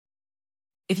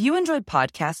If you enjoyed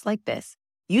podcasts like this,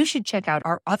 you should check out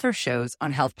our other shows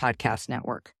on Health Podcast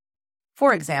Network.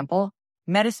 For example,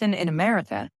 Medicine in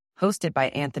America, hosted by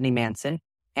Anthony Manson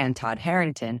and Todd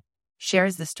Harrington,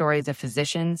 shares the stories of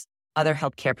physicians, other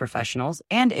healthcare professionals,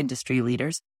 and industry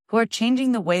leaders who are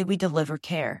changing the way we deliver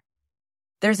care.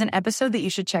 There's an episode that you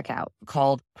should check out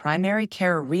called Primary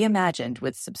Care Reimagined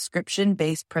with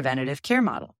Subscription-Based Preventative Care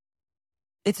Model.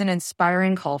 It's an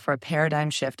inspiring call for a paradigm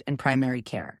shift in primary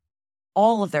care.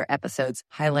 All of their episodes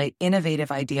highlight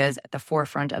innovative ideas at the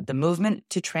forefront of the movement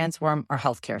to transform our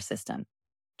healthcare system.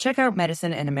 Check out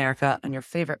Medicine in America on your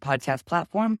favorite podcast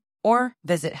platform or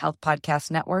visit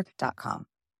healthpodcastnetwork.com.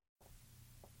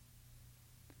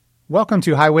 Welcome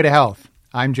to Highway to Health.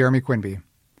 I'm Jeremy Quinby.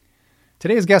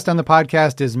 Today's guest on the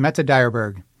podcast is Mette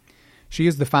Dyhrberg. She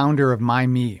is the founder of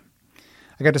MyMee.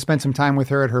 I got to spend some time with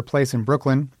her at her place in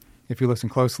Brooklyn. If you listen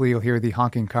closely, you'll hear the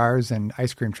honking cars and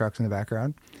ice cream trucks in the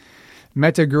background.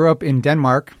 Mette grew up in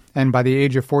Denmark, and by the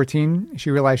age of 14,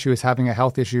 she realized she was having a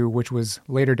health issue which was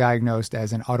later diagnosed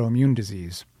as an autoimmune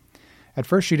disease. At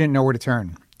first, she didn't know where to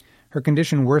turn. Her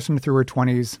condition worsened through her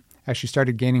 20s as she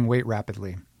started gaining weight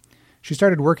rapidly. She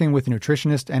started working with a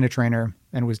nutritionist and a trainer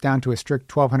and was down to a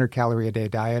strict 1,200 calorie a day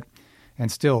diet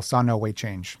and still saw no weight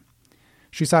change.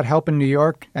 She sought help in New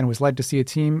York and was led to see a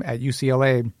team at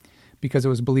UCLA because it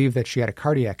was believed that she had a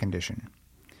cardiac condition.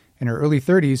 In her early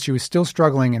 30s, she was still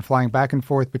struggling and flying back and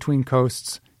forth between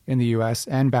coasts in the U.S.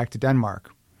 and back to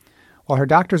Denmark. While her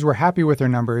doctors were happy with her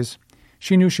numbers,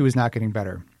 she knew she was not getting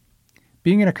better.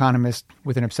 Being an economist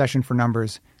with an obsession for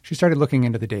numbers, she started looking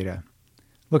into the data,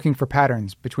 looking for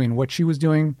patterns between what she was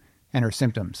doing and her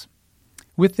symptoms.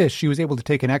 With this, she was able to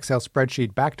take an Excel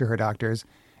spreadsheet back to her doctors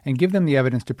and give them the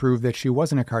evidence to prove that she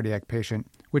wasn't a cardiac patient,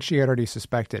 which she had already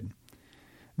suspected.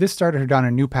 This started her down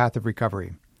a new path of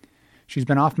recovery. She's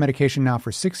been off medication now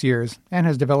for 6 years and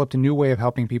has developed a new way of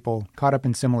helping people caught up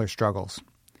in similar struggles.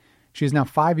 She is now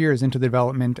 5 years into the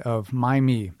development of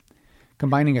MyMee,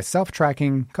 combining a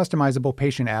self-tracking, customizable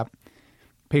patient app,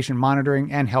 patient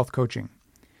monitoring, and health coaching.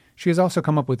 She has also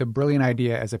come up with a brilliant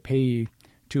idea as a payee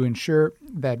to ensure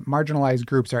that marginalized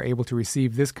groups are able to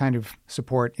receive this kind of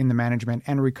support in the management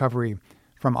and recovery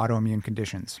from autoimmune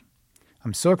conditions.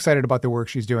 I'm so excited about the work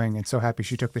she's doing and so happy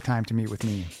she took the time to meet with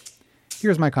me.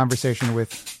 Here's my conversation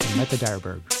with Mette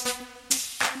Dyhrberg.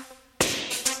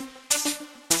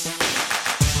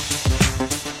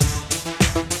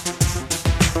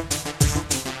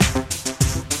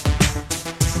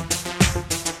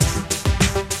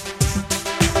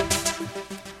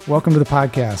 Welcome to the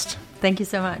podcast. Thank you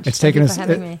so much. It's taken us, for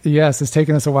having me. Yes, it's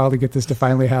taken us a while to get this to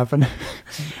finally happen.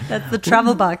 That's the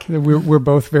travel bug. We're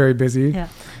both very busy.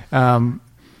 Yeah.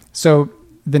 So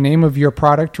the name of your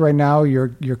product right now,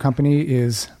 your company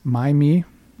is MyMee?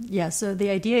 Yeah, so the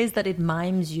idea is that it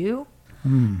mimes you.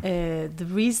 The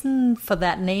reason for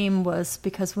that name was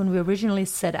because when we originally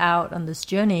set out on this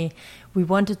journey, we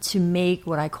wanted to make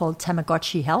what I call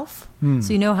Tamagotchi health.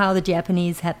 So you know how the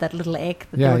Japanese had that little egg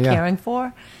that they were caring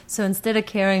for? So instead of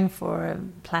caring for a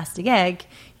plastic egg,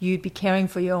 you'd be caring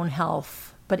for your own health,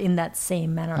 but in that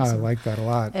same manner. I like that a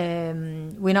lot.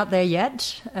 We're not there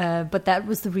yet, but that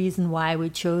was the reason why we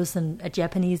chose a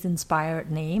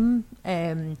Japanese-inspired name.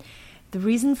 The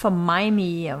reason for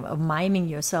MyMee, of miming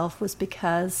yourself, was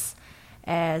because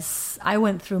as I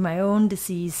went through my own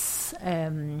disease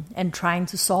and trying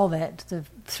to solve it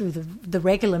through the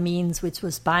regular means, which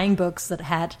was buying books that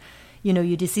had,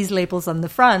 your disease labels on the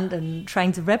front and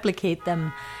trying to replicate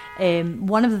them,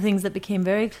 one of the things that became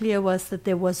very clear was that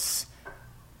there was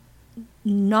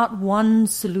not one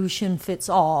solution fits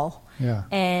all,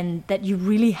 and that you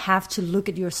really have to look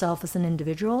at yourself as an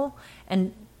individual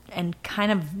and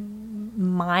kind of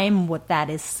mime what that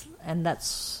is, and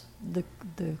that's the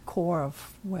core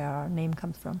of where our name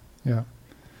comes from. Yeah.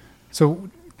 So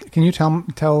can you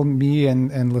tell me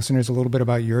and listeners a little bit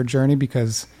about your journey,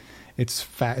 because it's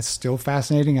still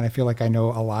fascinating and I feel like I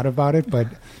know a lot about it, but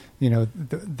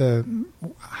the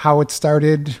how it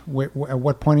started, at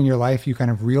what point in your life you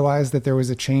kind of realized that there was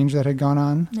a change that had gone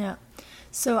on? Yeah.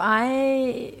 So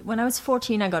when I was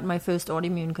 14, I got my first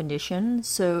autoimmune condition.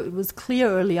 So it was clear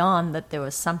early on that there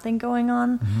was something going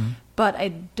on, but I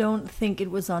don't think it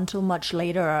was until much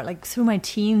later. Like through my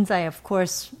teens, I of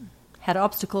course had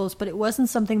obstacles, but it wasn't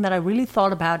something that I really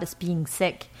thought about as being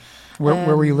sick.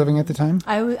 Where were you living at the time?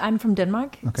 I'm from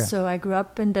Denmark. Okay. So I grew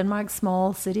up in Denmark,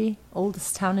 small city,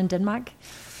 oldest town in Denmark.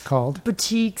 Called?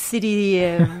 Boutique city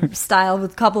style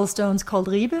with cobblestones called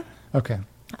Ribe. Okay.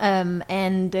 And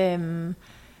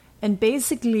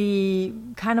basically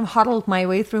kind of huddled my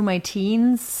way through my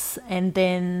teens, and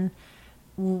then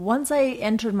once I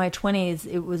entered my 20s,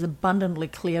 it was abundantly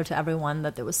clear to everyone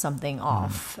that there was something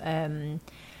off.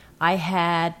 I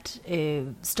had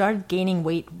started gaining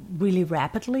weight really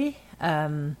rapidly.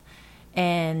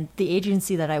 And the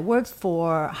agency that I worked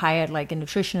for hired like a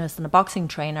nutritionist and a boxing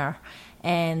trainer.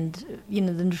 And, the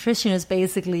nutritionist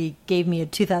basically gave me a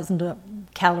 2,000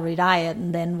 calorie diet.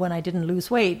 And then when I didn't lose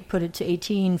weight, put it to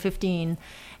 18, 15.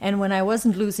 And when I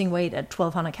wasn't losing weight at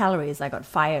 1,200 calories, I got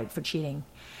fired for cheating.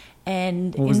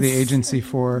 And what was the agency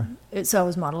for? So I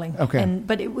was modeling. Okay.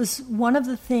 But it was one of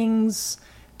the things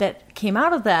that came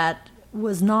out of that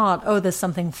was not, there's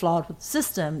something flawed with the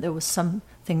system. There was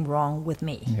something wrong with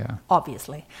me,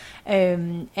 obviously.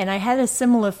 And I had a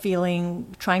similar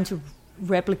feeling trying to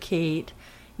replicate,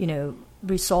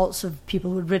 results of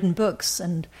people who had written books.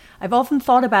 And I've often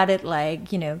thought about it like,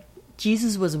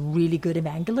 Jesus was a really good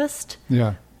evangelist.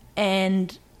 Yeah.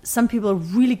 And some people are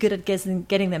really good at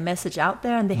getting their message out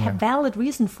there, and they have valid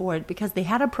reason for it because they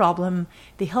had a problem,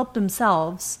 they helped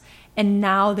themselves, and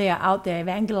now they are out there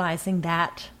evangelizing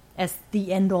that as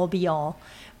the end-all, be-all.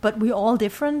 But we're all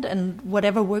different, and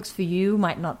whatever works for you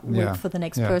might not work for the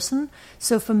next person.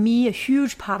 So for me, a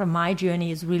huge part of my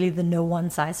journey is really the no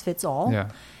one-size-fits-all. Yeah.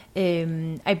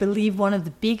 I believe one of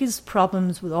the biggest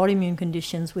problems with autoimmune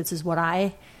conditions, which is what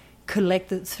I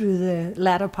collected through the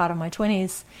latter part of my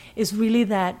 20s, is really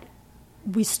that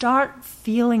we start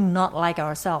feeling not like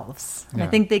ourselves. And I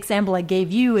think the example I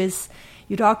gave you is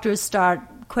your doctors start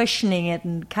questioning it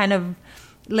and kind of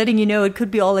letting you know it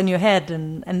could be all in your head,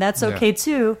 and that's okay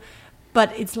too.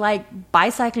 But it's like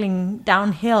bicycling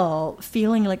downhill,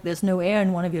 feeling like there's no air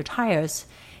in one of your tires.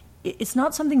 It's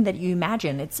not something that you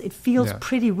imagine. It feels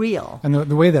pretty real. And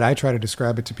the way that I try to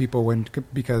describe it to people,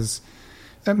 because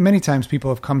many times people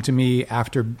have come to me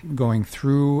after going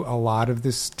through a lot of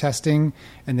this testing,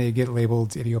 and they get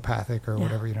labeled idiopathic or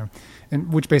whatever,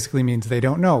 and which basically means they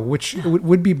don't know, which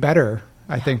would be better,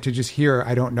 I think, to just hear,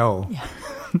 I don't know. Yeah.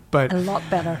 But a lot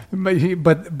better.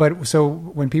 But so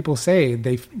when people say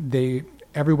they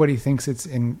everybody thinks it's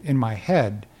in my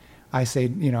head, I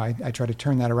say, I try to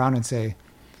turn that around and say,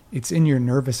 it's in your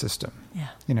nervous system.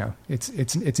 Yeah. It's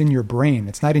in your brain.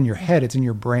 It's not in your head. It's in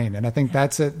your brain. And I think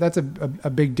that's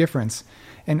a big difference.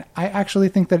 And I actually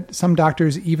think that some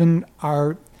doctors even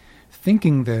are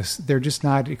thinking this. They're just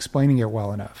not explaining it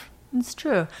well enough. It's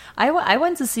true. I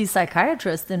went to see a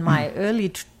psychiatrist in my early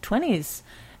 20s,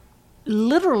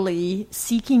 literally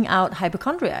seeking out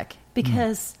hypochondriac,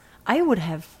 because I would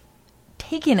have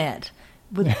taken it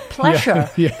with pleasure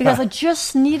because I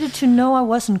just needed to know I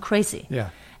wasn't crazy. Yeah.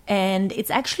 And it's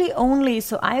actually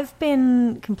so I've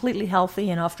been completely healthy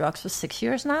and off drugs for 6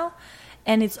 years now.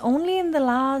 And it's only in the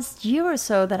last year or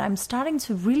so that I'm starting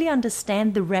to really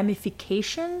understand the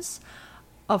ramifications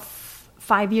of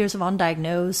 5 years of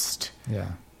undiagnosed,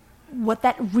 what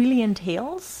that really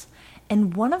entails.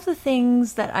 And one of the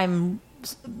things that I'm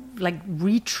like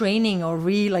retraining or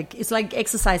it's like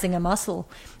exercising a muscle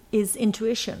is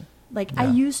intuition. I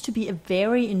used to be a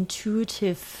very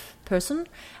intuitive person.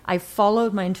 I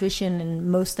followed my intuition in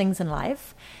most things in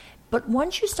life. But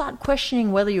once you start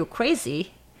questioning whether you're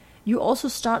crazy, you also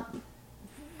start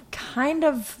kind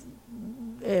of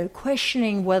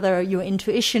questioning whether your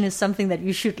intuition is something that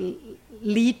you should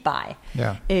lead by.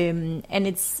 Yeah. And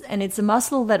it's a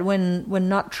muscle that when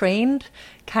not trained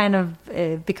kind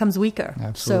of becomes weaker.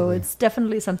 Absolutely. So it's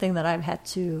definitely something that I've had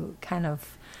to kind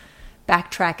of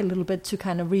backtrack a little bit to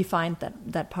kind of refine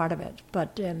that part of it.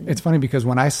 But it's funny because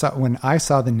when I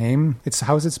saw the name,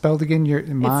 how is it spelled again?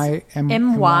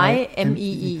 MyMee.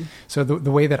 So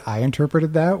the way that I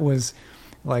interpreted that was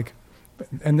like,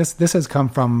 and this has come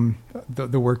from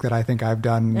the work that I think I've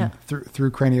done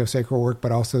through craniosacral work,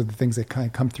 but also the things that kind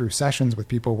of come through sessions with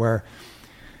people where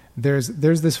there's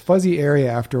this fuzzy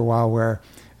area after a while where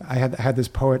I had this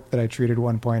poet that I treated at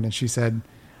one point, and she said,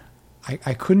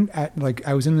 I couldn't,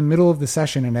 I was in the middle of the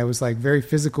session and I was like very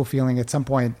physical feeling at some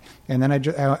point, and then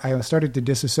I started to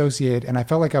disassociate, and I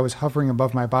felt like I was hovering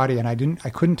above my body, and I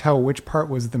couldn't tell which part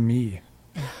was the me.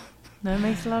 That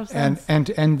makes a lot of sense.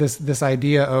 And this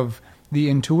idea of the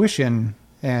intuition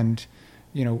and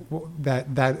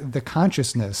that the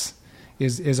consciousness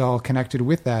is all connected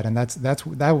with that, and that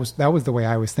was the way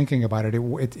I was thinking about it.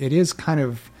 It is kind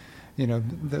of,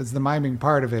 there's the miming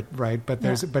part of it, right? But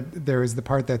there is the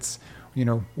part that's,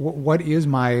 what is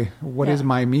my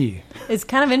me? It's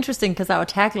kind of interesting because our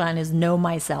tagline is know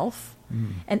myself,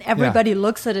 and everybody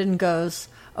looks at it and goes,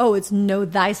 "Oh, it's know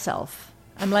thyself."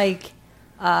 I'm like,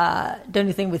 don't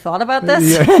you think we thought about this?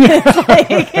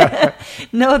 Yeah.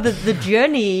 No, the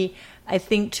journey, I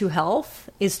think, to health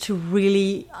is to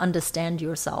really understand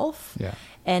yourself. Yeah.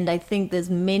 And I think there's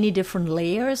many different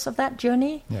layers of that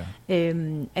journey. Yeah.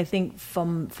 I think for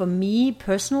me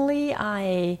personally,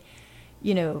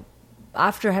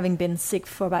 after having been sick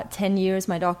for about 10 years,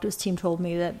 my doctor's team told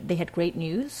me that they had great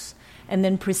news, and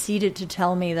then proceeded to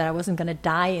tell me that I wasn't going to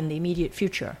die in the immediate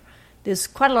future. There's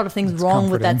quite a lot of things wrong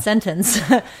with that sentence.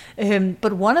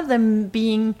 But one of them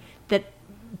being that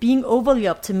being overly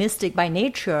optimistic by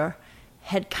nature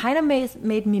had kind of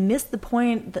made me miss the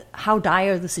point that how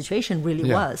dire the situation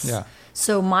really was. Yeah.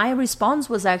 So my response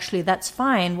was actually, that's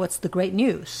fine, what's the great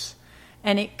news?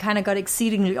 And it kind of got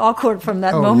exceedingly awkward from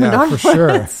that moment onwards. For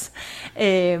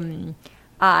sure.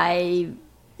 I,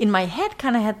 in my head,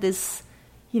 kind of had this,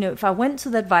 if I went to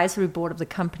the advisory board of the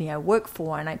company I work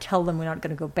for and I tell them we're not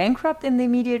going to go bankrupt in the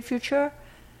immediate future,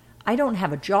 I don't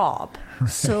have a job.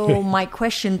 So my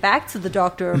question back to the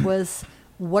doctor was,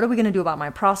 what are we going to do about my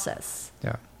process?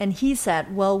 Yeah. And he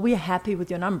said, well, we're happy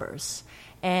with your numbers.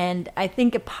 And I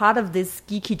think a part of this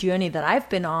geeky journey that I've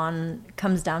been on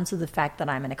comes down to the fact that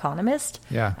I'm an economist.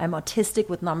 Yeah. I'm autistic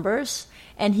with numbers.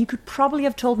 And he could probably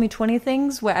have told me 20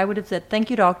 things where I would have said, thank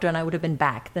you, doctor, and I would have been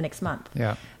back the next month.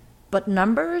 Yeah. But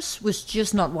numbers was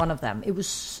just not one of them. It was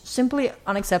simply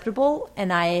unacceptable.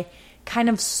 And I kind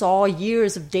of saw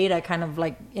years of data kind of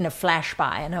like in a flash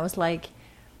by. And I was like,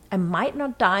 I might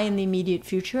not die in the immediate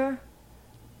future,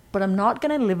 but I'm not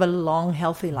going to live a long,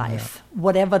 healthy life,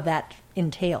 whatever that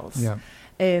entails. Yeah.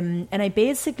 And I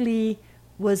basically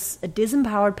was a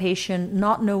disempowered patient,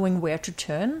 not knowing where to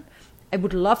turn. I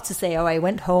would love to say, I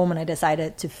went home and I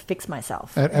decided to fix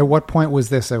myself. At what point was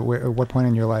this? At what point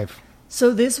in your life?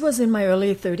 So this was in my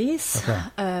early 30s.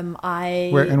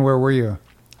 Okay. Where were you?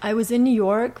 I was in New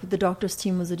York. The doctor's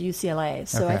team was at UCLA.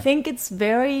 So I think it's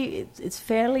fairly...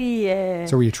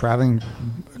 So were you traveling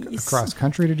across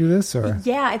country to do this? Or?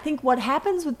 Yeah, I think what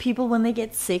happens with people when they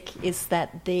get sick is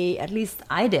that they, at least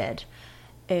I did,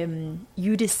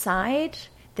 you decide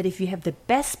that if you have the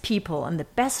best people and the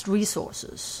best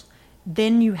resources,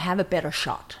 then you have a better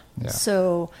shot. Yeah.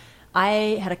 So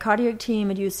I had a cardiac team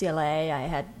at UCLA. I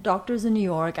had doctors in New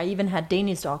York. I even had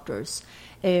Danish doctors.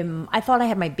 I thought I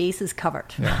had my bases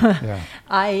covered. Yeah.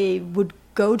 I would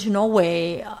go to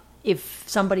Norway if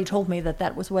somebody told me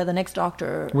that was where the next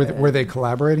doctor... Were they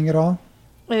collaborating at all?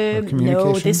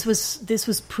 No, this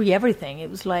was pre everything. It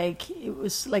was like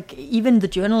even the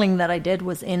journaling that I did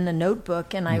was in a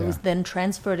notebook, and I was then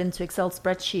transferred into Excel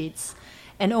spreadsheets.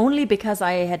 And only because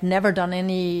I had never done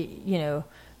any,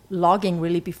 logging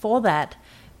really before that.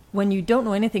 When you don't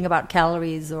know anything about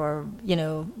calories or,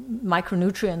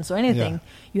 micronutrients or anything,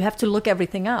 you have to look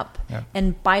everything up. Yeah.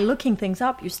 And by looking things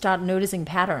up, you start noticing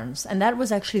patterns. And that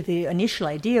was actually the initial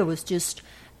idea, was just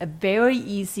a very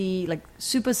easy,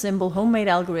 super simple homemade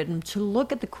algorithm to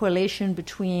look at the correlation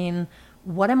between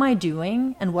what am I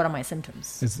doing and what are my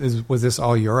symptoms. Was this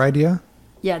all your idea?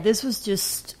 Yeah, this was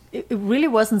just, it really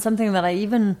wasn't something that I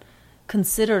even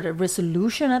considered a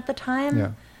resolution at the time.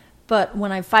 Yeah. But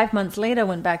when I 5 months later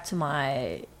went back to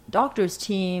my doctor's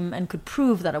team and could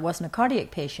prove that I wasn't a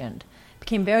cardiac patient, it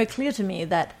became very clear to me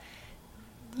that,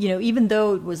 even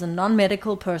though it was a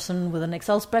non-medical person with an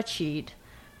Excel spreadsheet,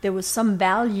 there was some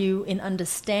value in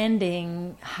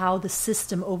understanding how the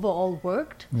system overall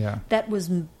worked. Yeah. That was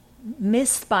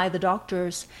missed by the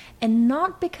doctors, and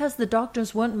not because the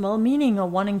doctors weren't well-meaning or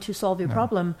wanting to solve your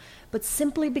problem, but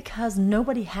simply because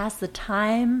nobody has the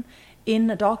time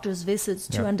in a doctor's visits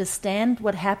to understand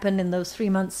what happened in those 3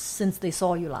 months since they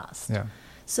saw you last. Yeah.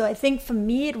 So I think for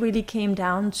me, it really came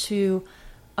down to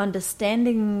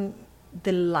understanding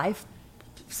the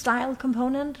lifestyle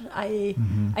component. I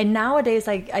nowadays,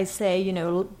 I say,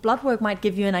 blood work might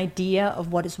give you an idea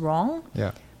of what is wrong,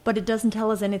 but it doesn't tell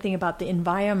us anything about the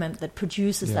environment that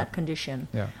produces that condition.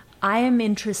 Yeah. I am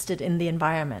interested in the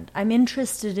environment. I'm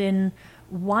interested in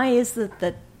why is it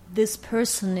that this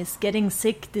person is getting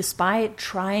sick despite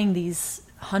trying these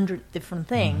 100 different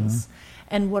things.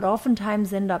 And what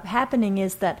oftentimes end up happening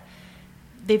is that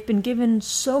they've been given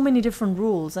so many different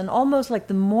rules, and almost like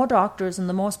the more doctors and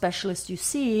the more specialists you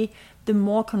see, the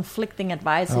more conflicting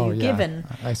advice you're given.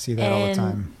 I see that all the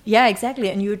time. Yeah, exactly.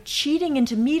 And you're cheating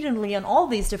intermittently on all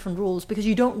these different rules because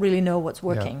you don't really know what's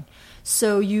working. Yeah.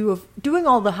 So you're doing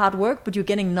all the hard work, but you're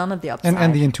getting none of the upside.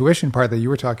 And the intuition part that you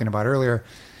were talking about earlier,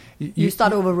 you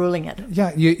start overruling it.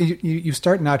 Yeah, you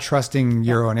start not trusting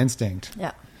your own instinct.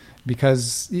 Yeah,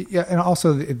 because and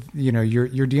also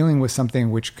you're dealing with something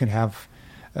which can have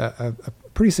a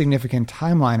pretty significant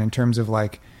timeline in terms of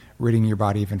ridding your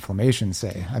body of inflammation.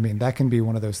 Say, I mean, that can be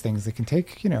one of those things that can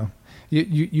take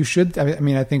you should. I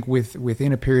mean, I think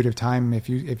within a period of time, if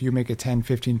you make a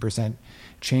 10-15%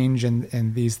 change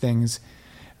in these things,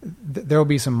 there will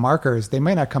be some markers. They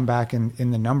might not come back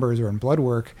in the numbers or in blood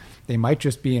work. They might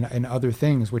just be in other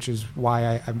things, which is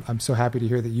why I'm so happy to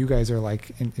hear that you guys are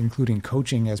like including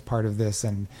coaching as part of this,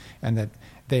 and that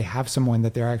they have someone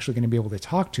that they're actually going to be able to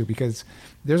talk to, because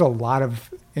there's a lot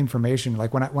of information.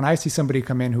 Like when I see somebody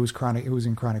come in who's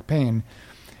in chronic pain,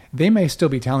 they may still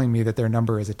be telling me that their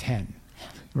number is a 10,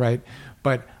 right?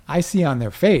 But I see on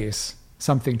their face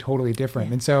something totally different.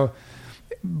 Yeah. And so,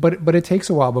 but it takes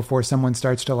a while before someone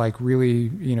starts to like really,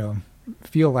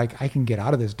 feel like I can get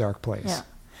out of this dark place. Yeah.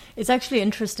 It's actually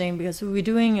interesting because we were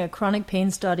doing a chronic pain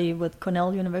study with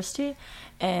Cornell University,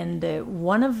 and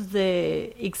one of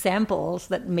the examples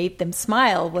that made them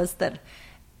smile was that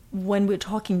when we're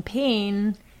talking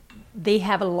pain, they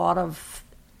have a lot of,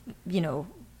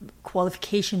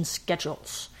 qualification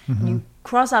schedules. Mm-hmm. And you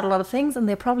cross out a lot of things, and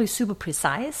they're probably super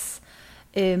precise.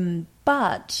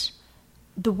 But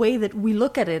the way that we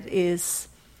look at it is,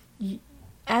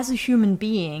 as a human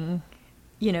being,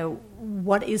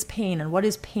 what is pain and what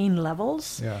is pain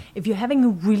levels? Yeah. If you're having a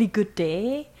really good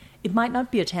day, it might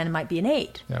not be a 10, it might be an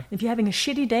 8. Yeah. If you're having a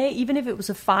shitty day, even if it was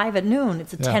a 5 at noon,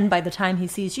 it's a 10 by the time he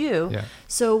sees you. Yeah.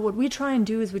 So what we try and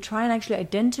do is we try and actually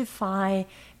identify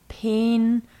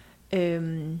pain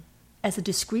as a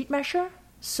discrete measure.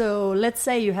 So let's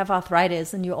say you have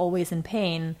arthritis and you're always in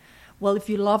pain. Well, if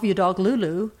you love your dog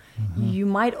Lulu, mm-hmm. you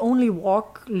might only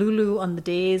walk Lulu on the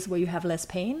days where you have less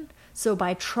pain. So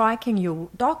by tracking your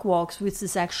dog walks, which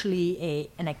is actually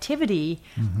an activity,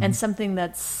 mm-hmm. and something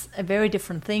that's a very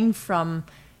different thing from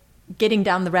getting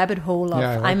down the rabbit hole of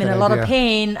I'm in a lot of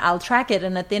pain, I'll track it,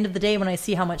 and at the end of the day when I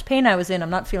see how much pain I was in, I'm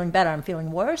not feeling better, I'm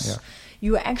feeling worse. Yeah.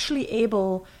 You're actually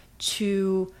able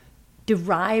to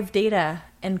derive data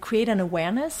and create an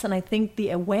awareness, and I think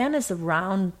the awareness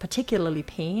around particularly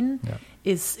pain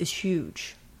is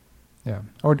huge. Yeah,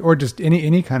 or just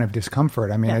any kind of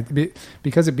discomfort. I mean,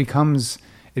 because it becomes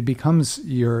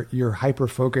your hyper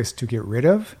focus to get rid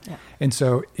of, and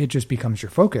so it just becomes your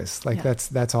focus. Like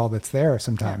that's all that's there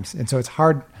sometimes, and so it's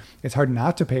hard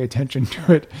not to pay attention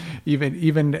to it.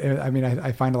 Even I mean,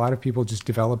 I find a lot of people just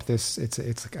develop this.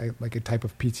 It's like a type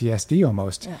of PTSD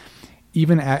almost. Yeah.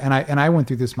 Even and I went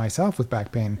through this myself with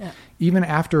back pain. Yeah. Even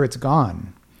after it's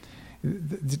gone,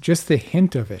 just the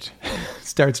hint of it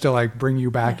starts to like bring you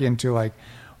back into like,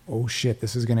 oh shit,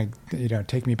 this is going to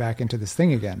take me back into this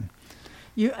thing again.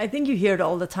 I think you hear it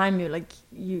all the time.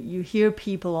 You hear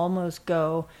people almost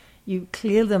go, you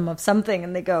clear them of something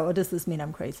and they go, oh, does this mean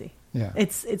I'm crazy? Yeah.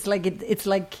 It's like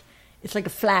a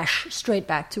flash straight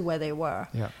back to where they were.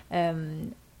 Yeah.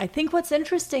 I think what's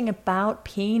interesting about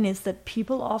pain is that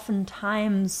people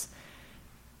oftentimes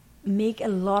make a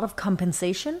lot of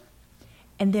compensation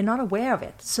and they're not aware of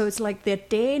it. So it's like their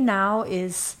day now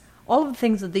is all of the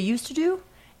things that they used to do,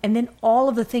 and then all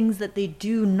of the things that they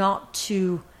do not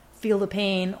to feel the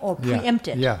pain or preempt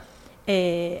it. Yeah.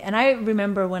 And I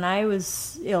remember when I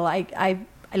was ill, I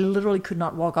literally could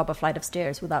not walk up a flight of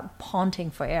stairs without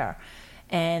panting for air.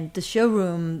 And the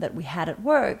showroom that we had at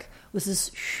work was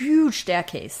this huge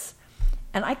staircase.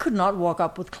 And I could not walk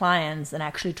up with clients and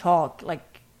actually talk, like,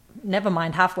 never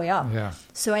mind halfway up. Yeah.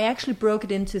 So I actually broke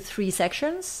it into 3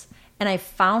 sections. And I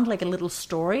found like a little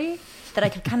story that I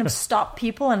could kind of stop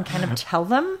people and kind of tell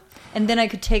them. And then I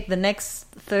could take the next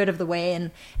third of the way.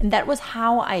 And that was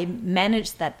how I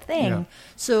managed that thing. Yeah.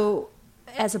 So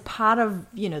as a part of,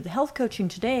 the health coaching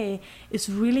today is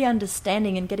really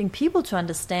understanding and getting people to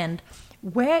understand,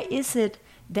 where is it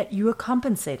that you are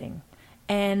compensating?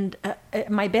 And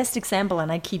my best example,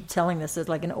 and I keep telling this as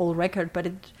like an old record, but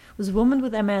it was a woman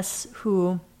with MS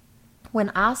who,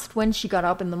 when asked when she got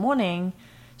up in the morning,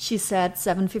 she said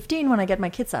 7:15 when I get my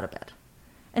kids out of bed.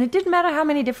 And it didn't matter how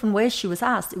many different ways she was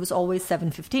asked, it was always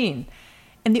 7:15.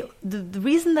 And the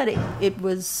reason that it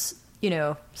was,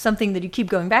 something that you keep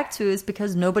going back to is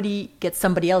because nobody gets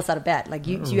somebody else out of bed. Like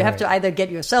you have to either get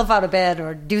yourself out of bed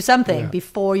or do something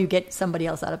before you get somebody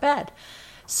else out of bed.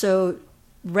 So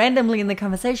randomly in the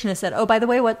conversation I said, oh, by the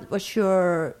way,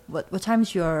 what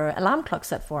time's your alarm clock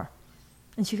set for?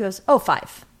 And she goes,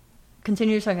 5.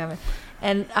 Continue talking.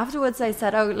 And afterwards I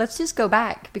said, oh, let's just go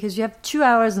back because you have 2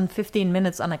 hours and 15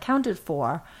 minutes unaccounted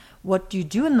for. What do you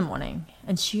do in the morning?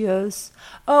 And she goes,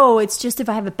 oh, it's just if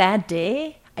I have a bad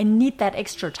day, I need that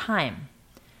extra time.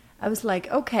 I was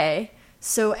like, okay.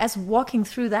 So as walking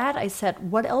through that, I said,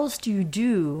 what else do you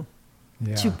do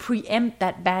to preempt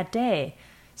that bad day?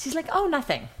 She's like, oh,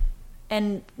 nothing.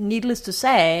 And needless to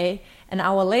say, an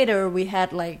hour later, we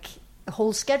had like a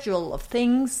whole schedule of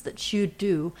things that she would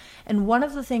do. And one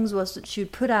of the things was that she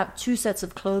would put out 2 sets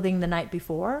of clothing the night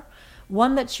before,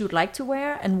 one that she would like to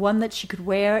wear and one that she could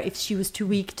wear if she was too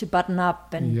weak to button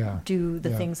up and do the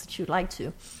things that she would like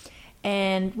to.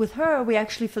 And with her, we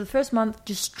actually, for the first month,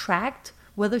 just tracked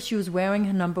whether she was wearing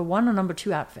her number 1 or number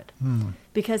 2 outfit.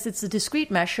 Because it's a discrete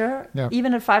measure.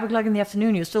 Even at 5 o'clock in the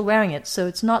afternoon, you're still wearing it. So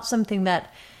it's not something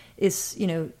that is,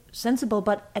 sensible.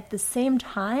 But at the same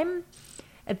time,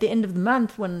 at the end of the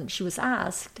month, when she was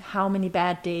asked, how many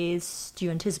bad days do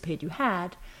you anticipate you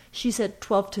had? She said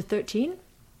 12 to 13.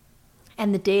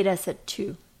 And the data said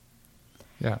 2.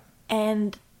 Yeah.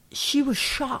 And she was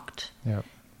shocked. Yeah.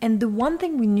 And the one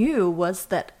thing we knew was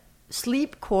that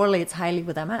sleep correlates highly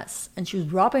with MS, and she was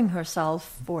robbing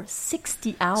herself for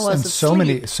 60 hours of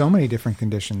sleep. So many different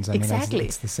conditions. I exactly. mean,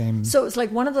 it's the same. So it's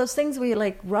like one of those things where you're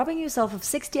like robbing yourself of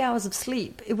 60 hours of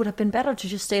sleep. It would have been better to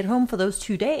just stay at home for those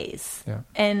 2 days. Yeah.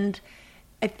 And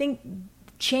I think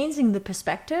changing the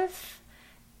perspective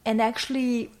and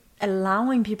actually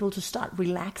allowing people to start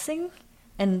relaxing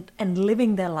and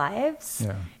living their lives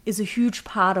is a huge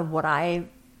part of what I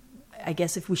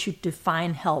guess if we should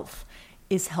define health,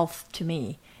 is health to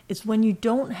me. It's when you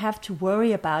don't have to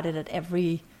worry about it at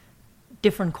every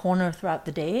different corner throughout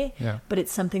the day, but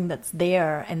it's something that's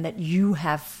there and that you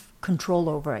have control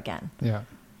over again.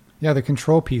 Yeah, the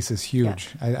control piece is huge.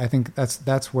 I think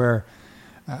that's where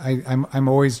I'm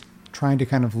always trying to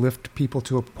kind of lift people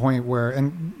to a point where,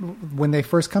 and when they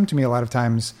first come to me, a lot of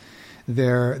times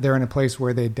they're in a place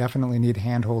where they definitely need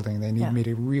hand-holding. They need me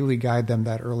to really guide them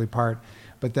that early part.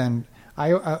 But then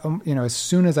I as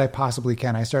soon as I possibly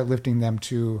can, I start lifting them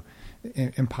to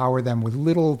empower them with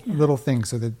little things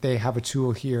so that they have a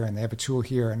tool here and they have a tool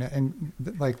here. And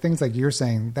like things like you're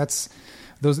saying,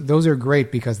 those are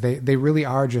great because they really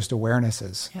are just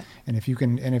awarenesses. Yeah. And if you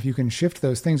can shift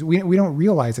those things, we don't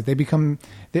realize it.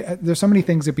 There's so many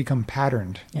things that become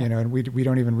patterned, and we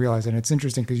don't even realize it. And it's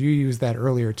interesting because you used that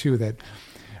earlier too, that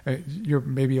you're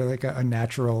maybe like a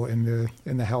natural in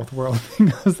the health world.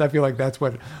 I feel like that's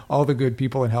what all the good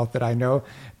people in health that I know,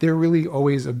 they're really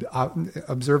always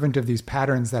observant of these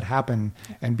patterns that happen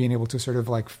and being able to sort of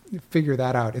like figure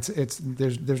that out.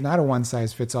 There's not a one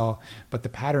size fits all, but the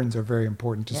patterns are very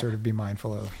important to sort of be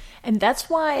mindful of. And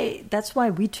that's why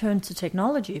we turn to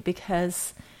technology,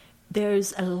 because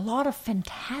there's a lot of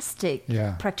fantastic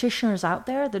practitioners out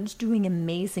there that's doing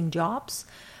amazing jobs,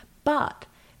 but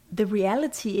the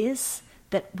reality is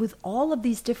that with all of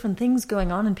these different things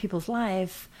going on in people's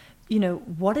life,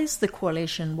 what is the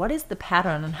correlation? What is the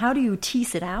pattern? And how do you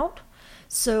tease it out?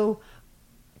 So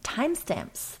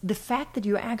timestamps, the fact that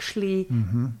you're actually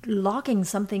logging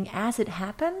something as it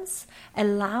happens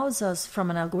allows us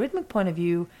from an algorithmic point of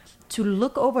view to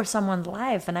look over someone's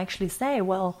life and actually say,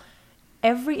 well,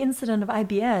 every incident of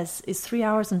IBS is 3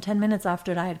 hours and 10 minutes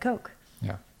after Diet Coke.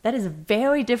 Yeah. That is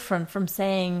very different from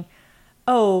saying,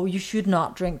 oh, you should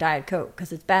not drink Diet Coke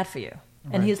because it's bad for you.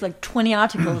 Right. And here's like 20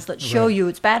 articles that show you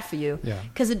it's bad for you.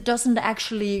 Because it doesn't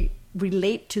actually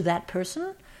relate to that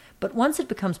person. But once it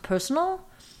becomes personal,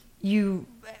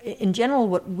 in general,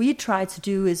 what we try to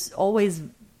do is always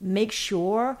make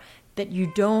sure that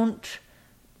you don't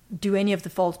do any of the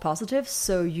false positives.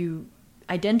 So you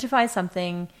identify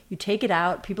something, you take it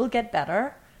out, people get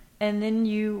better. And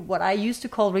then what I used to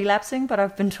call relapsing, but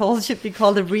I've been told should be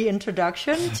called a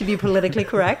reintroduction to be politically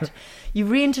correct. You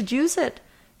reintroduce it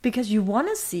because you want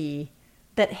to see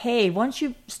that, hey, once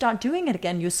you start doing it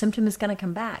again, your symptom is going to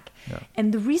come back. Yeah.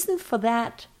 And the reason for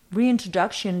that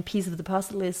reintroduction piece of the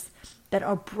puzzle is that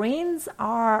our brains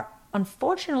are,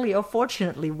 unfortunately or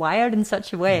fortunately, wired in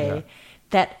such a way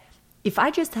that if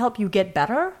I just help you get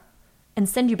better and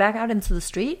send you back out into the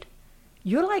street,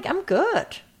 you're like, I'm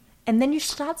good. And then you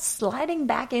start sliding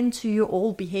back into your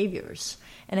old behaviors.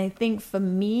 And I think for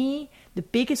me, the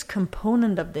biggest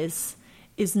component of this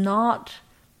is not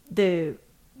the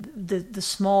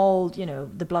small,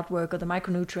 the blood work or the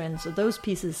micronutrients or those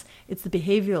pieces. It's the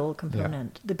behavioral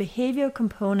component. Yeah. The behavioral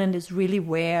component is really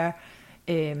where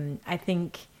I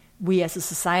think we as a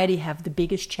society have the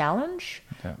biggest challenge.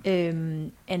 Yeah.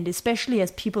 And especially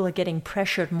as people are getting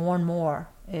pressured more and more,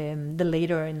 the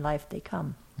later in life they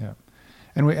come. Yeah.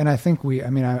 And I think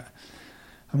I'm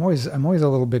always a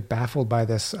little bit baffled by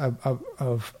this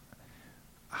of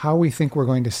how we think we're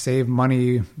going to save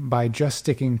money by just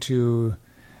sticking to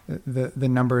the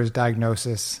numbers,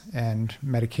 diagnosis, and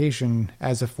medication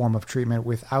as a form of treatment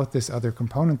without this other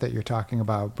component that you're talking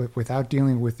about, but without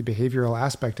dealing with the behavioral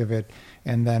aspect of it,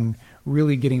 and then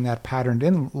really getting that patterned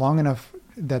in long enough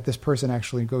that this person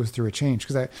actually goes through a change.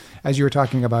 Because as you were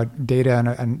talking about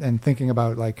data and thinking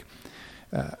about like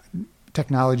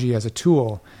technology as a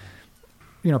tool,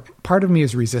 part of me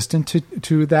is resistant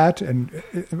to that, and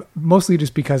mostly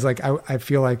just because like I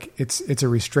feel like it's a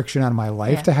restriction on my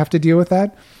life to have to deal with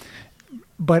that.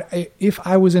 But if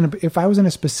I was in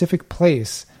a specific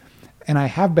place, and I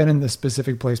have been in this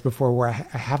specific place before where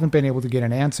I haven't been able to get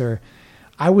an answer,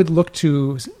 I would look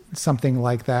to something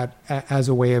like that as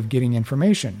a way of getting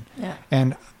information. Yeah.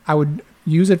 And I would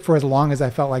use it for as long as I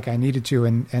felt like I needed to,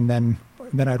 and then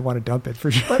I'd want to dump it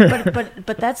for sure.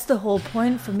 But that's the whole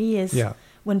point for me is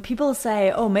when people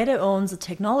say, "Oh, Mette owns a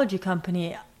technology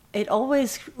company," it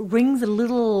always rings a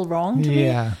little wrong to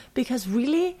me, because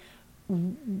really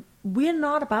we're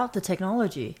not about the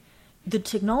technology. The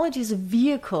technology is a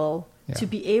vehicle to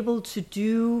be able to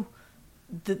do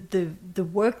the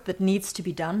work that needs to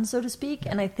be done, so to speak.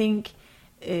 And I think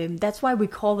that's why we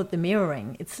call it the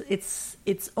mirroring.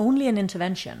 It's only an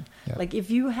intervention. Yeah. Like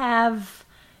if you have,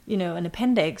 an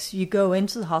appendix, you go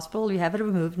into the hospital, you have it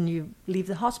removed, and you leave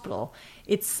the hospital.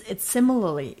 It's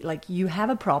similarly like you have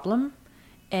a problem,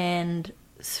 and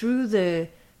through the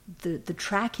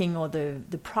tracking or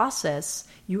the process,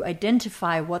 you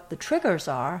identify what the triggers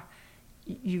are.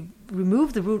 You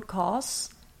remove the root cause,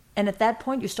 and at that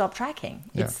point you stop tracking.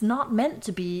 Yeah. It's not meant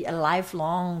to be a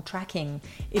lifelong tracking.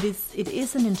 It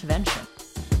is an intervention.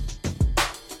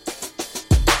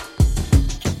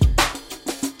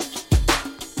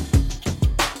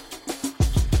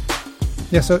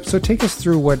 Yeah, so take us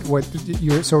through what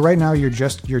you're. So right now you're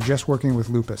just working with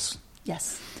lupus.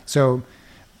 Yes. So,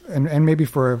 and maybe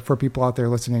for people out there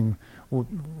listening,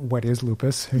 what is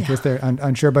lupus? In case they're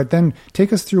unsure. But then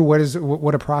take us through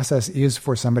what a process is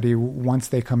for somebody once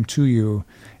they come to you,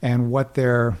 and what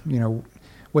their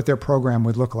program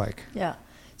would look like. Yeah.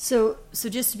 So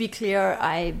just to be clear,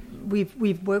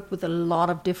 we've worked with a lot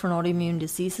of different autoimmune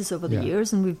diseases over the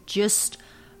years, and we've just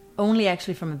only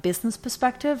actually from a business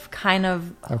perspective kind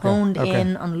of honed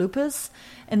in on lupus.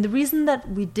 And the reason that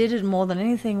we did it more than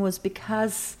anything was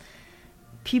because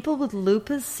people with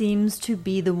lupus seems to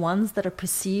be the ones that are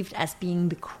perceived as being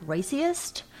the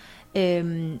craziest.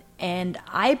 And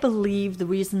I believe the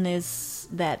reason is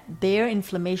that their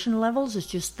inflammation levels is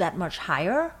just that much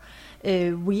higher.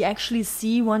 We actually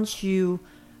see once you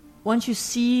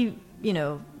see,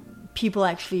 people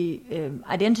actually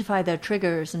identify their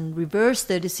triggers and reverse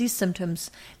their disease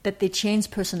symptoms, that they change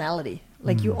personality.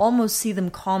 Like you almost see them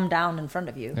calm down in front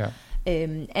of you. Yeah.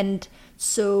 And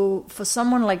so for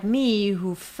someone like me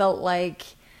who felt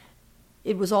like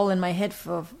it was all in my head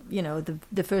for,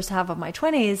 the first half of my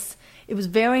 20s, it was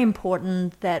very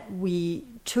important that we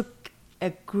took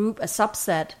a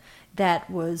subset that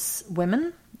was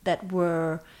women that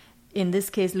were, in this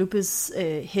case, lupus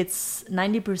hits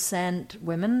 90%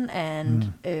 women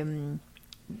and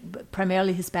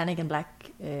primarily Hispanic and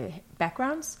Black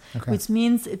backgrounds, which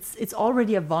means it's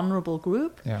already a vulnerable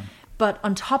group. Yeah. But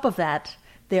on top of that,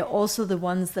 they're also the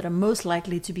ones that are most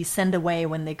likely to be sent away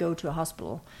when they go to a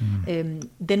hospital.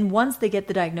 Then once they get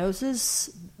the diagnosis,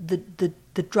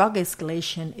 the drug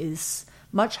escalation is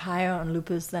much higher on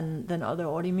lupus than other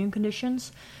autoimmune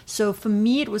conditions. So for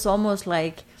me, it was almost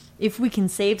like, if we can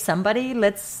save somebody,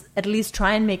 let's at least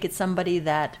try and make it somebody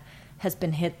that has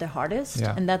been hit the hardest.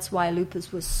 Yeah. And that's why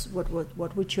lupus was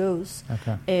what we chose.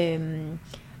 Okay.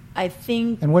 I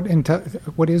think. And what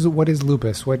is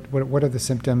lupus? What are the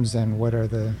symptoms, and what are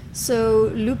the?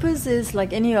 So lupus is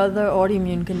like any other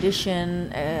autoimmune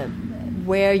condition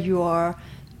where your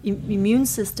immune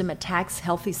system attacks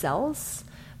healthy cells,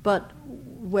 but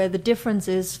where the difference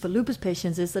is for lupus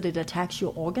patients is that it attacks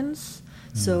your organs.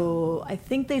 So I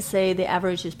think they say the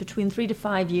average is between 3 to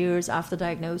 5 years after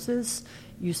diagnosis,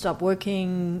 you stop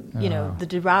working.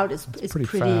 The route is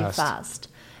pretty fast.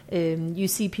 You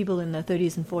see people in their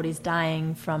 30s and 40s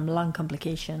dying from lung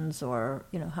complications or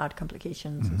heart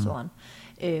complications and so on.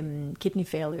 Kidney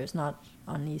failure is not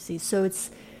uneasy. So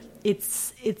it's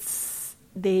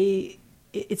a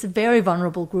very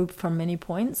vulnerable group from many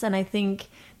points. And I think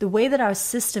the way that our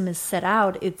system is set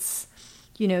out, it's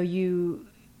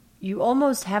you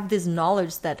almost have this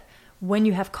knowledge that when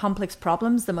you have complex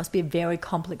problems, there must be a very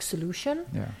complex solution.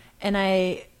 Yeah. And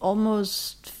I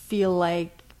almost feel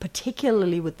like,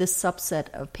 particularly with this subset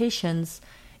of patients,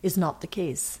 is not the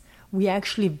case. We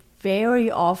actually very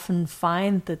often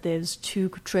find that there's two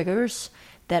triggers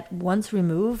that once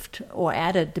removed or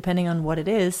added, depending on what it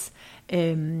is,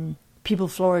 people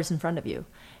flourish in front of you.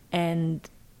 And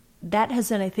that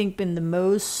has, I think, been the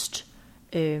most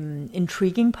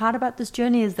intriguing part about this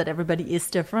journey, is that everybody is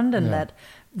different, and that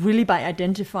really by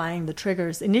identifying the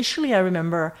triggers. Initially, I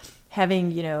remember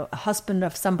having, a husband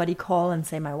of somebody call and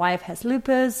say, my wife has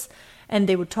lupus. and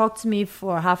they would talk to me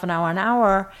for half an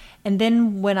hour. And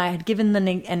then when I had given them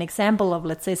an example of,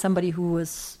 let's say, somebody who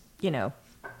was,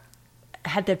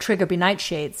 had their trigger be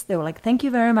nightshades, they were like, thank you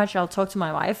very much, I'll talk to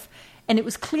my wife. And it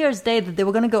was clear as day that they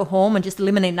were going to go home and just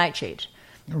eliminate nightshade.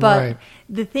 But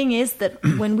the thing is that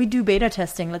when we do beta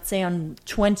testing, let's say on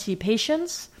 20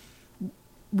 patients,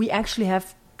 we actually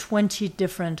have 20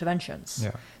 different interventions.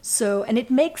 Yeah. So, and it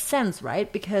makes sense,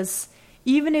 right? Because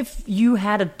even if you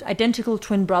had an identical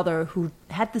twin brother who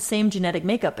had the same genetic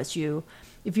makeup as you,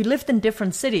 if you lived in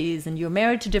different cities and you're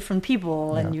married to different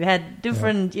people and you had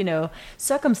different,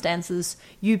 circumstances,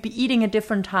 you'd be eating at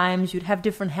different times, you'd have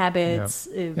different habits.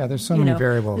 Yeah, there's so many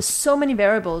variables. There's so many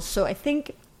variables. So I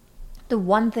think the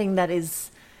one thing that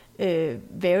is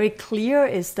very clear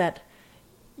is that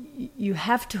you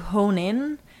have to hone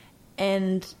in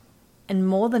and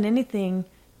more than anything,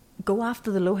 go after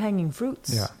the low-hanging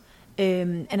fruits. Yeah.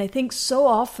 And I think so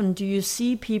often do you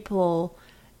see people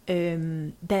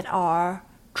that are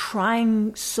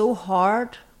trying so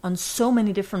hard on so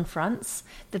many different fronts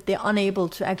that they're unable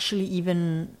to actually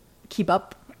even keep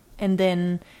up. And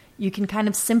then you can kind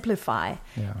of simplify.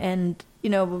 Yeah. And,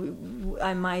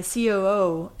 my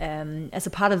COO, as a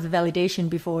part of the validation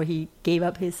before he gave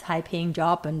up his high-paying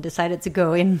job and decided to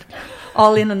go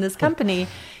all in on this company,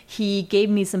 he gave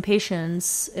me some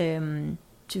patients to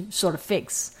sort of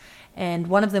fix. And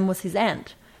one of them was his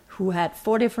aunt, who had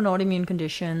 4 different autoimmune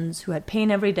conditions, who had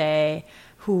pain every day,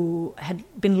 who had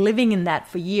been living in that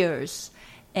for years.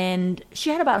 And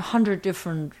she had about 100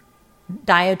 different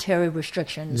dietary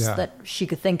restrictions that she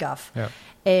could think of.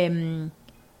 Yeah.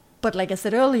 But like I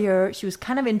said earlier, she was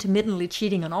kind of intermittently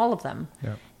cheating on all of them.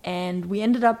 Yeah. And we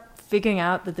ended up figuring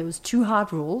out that there was 2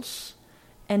 hard rules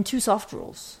and 2 soft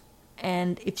rules.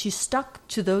 And if she stuck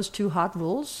to those 2 hard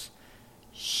rules,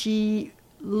 she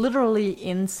literally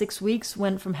in 6 weeks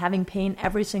went from having pain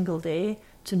every single day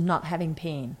to not having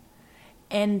pain.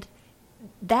 And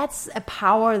that's a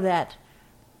power that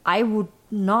I would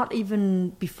not even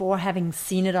before having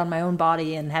seen it on my own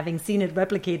body and having seen it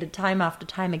replicated time after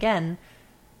time again,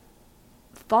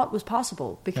 thought was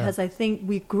possible. Because I think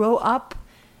we grow up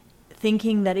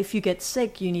thinking that if you get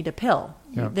sick, you need a pill.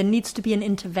 Yeah. There needs to be an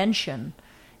intervention.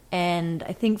 And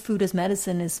I think food as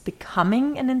medicine is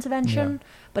becoming an intervention,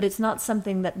 but it's not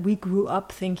something that we grew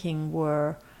up thinking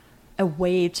were a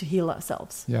way to heal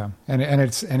ourselves. Yeah, and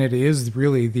it is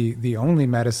really the only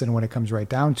medicine when it comes right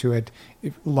down to it,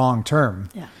 long term.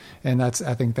 Yeah, and I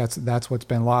think that's what's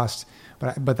been lost.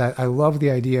 But I love the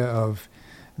idea of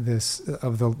this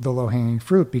of the low hanging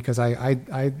fruit, because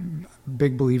I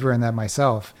big believer in that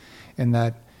myself, in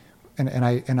that.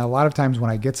 And a lot of times when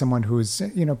I get someone who's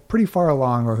pretty far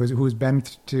along, or who's been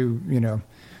to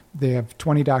they have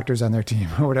 20 doctors on their team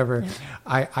or whatever,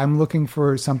 I'm looking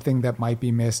for something that might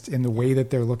be missed in the way that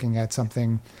they're looking at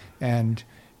something, and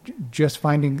just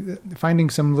finding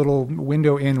some little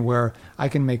window in where I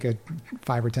can make a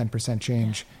 5 or 10%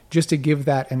 change, just to give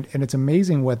that, and it's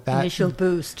amazing what that initial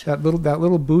boost, that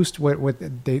little boost, what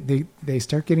they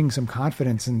start getting some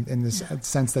confidence in this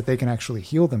sense that they can actually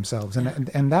heal themselves,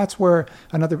 and that's where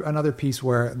another piece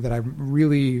where that I'm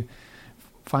really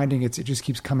finding it just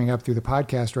keeps coming up through the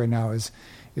podcast right now is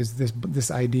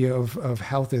this idea of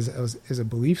health as a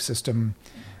belief system.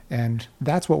 And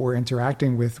that's what we're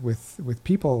interacting with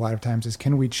people a lot of times, is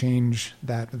can we change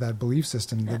that belief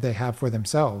system that they have for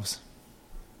themselves?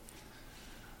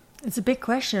 It's a big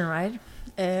question, right?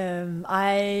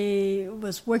 I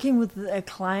was working with a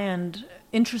client,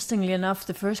 interestingly enough,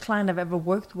 the first client I've ever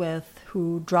worked with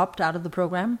who dropped out of the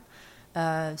program.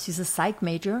 She's a psych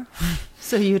major,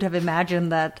 so you'd have imagined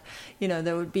that,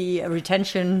 there would be a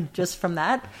retention just from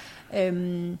that.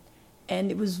 And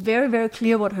it was very, very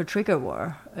clear what her trigger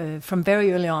were from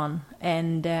very early on.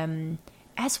 And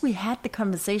as we had the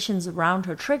conversations around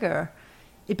her trigger,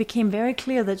 it became very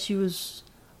clear that she was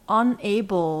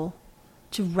unable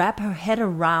to wrap her head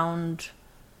around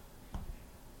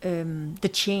the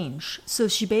change. So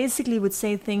she basically would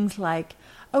say things like,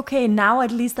 okay, now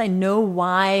at least I know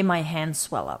why my hands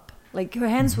swell up. Like her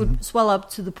hands would swell up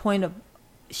to the point of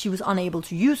she was unable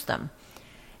to use them.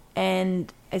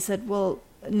 And I said, well,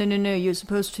 no, you're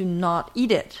supposed to not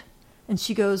eat it. And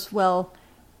she goes, well,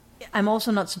 I'm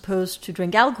also not supposed to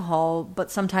drink alcohol,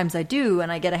 but sometimes I do,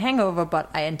 and I get a hangover, but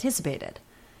I anticipate it.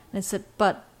 And I said,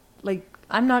 but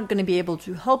I'm not going to be able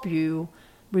to help you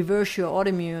reverse your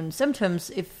autoimmune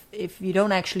symptoms if you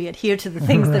don't actually adhere to the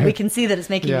things that we can see that is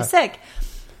making you sick.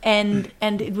 And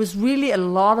it was really a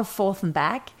lot of forth and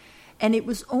back. And it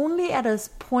was only at a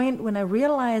point when I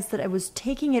realized that I was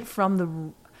taking it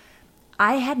from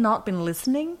I had not been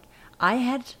listening. I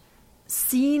had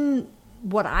seen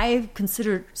what I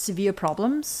considered severe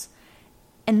problems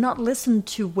and not listen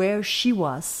to where she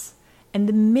was. And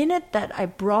the minute that I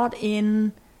brought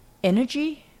in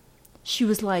energy, she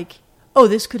was like, oh,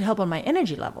 this could help on my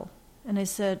energy level. And I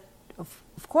said, of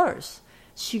course.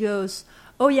 She goes,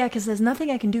 oh yeah, because there's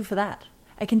nothing I can do for that.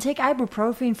 I can take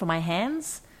ibuprofen for my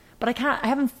hands, but I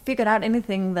haven't figured out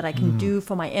anything that I can do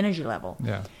for my energy level.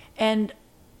 Yeah. And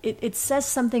it says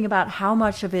something about how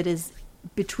much of it is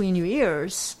between your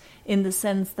ears, in the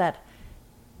sense that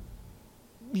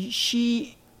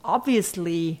she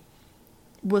obviously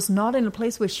was not in a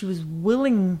place where she was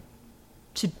willing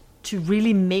to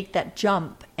really make that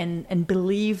jump and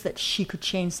believe that she could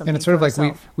change something. And it's sort of like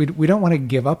herself. we don't want to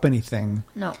give up anything.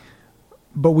 No.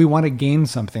 But we want to gain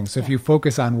something. So if you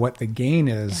focus on what the gain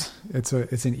is, it's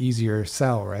an easier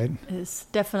sell, right? It's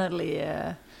definitely.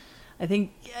 I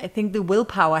think the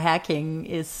willpower hacking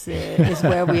is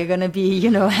where we are going to be,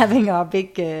 having our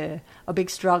big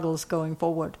struggles going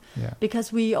forward. Yeah.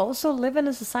 Because we also live in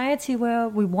a society where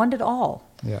we want it all.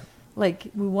 Yeah.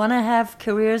 Like, we want to have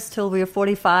careers till we're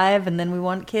 45, and then we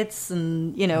want kids,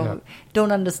 and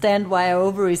don't understand why our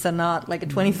ovaries are not like a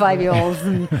 25-year-old,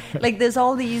 and like there's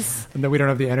all these. And then we don't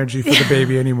have the energy for the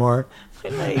baby anymore.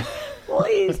 Like,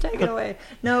 please take it away.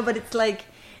 No, but it's like,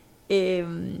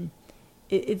 it's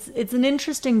an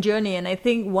interesting journey, and I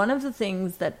think one of the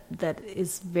things that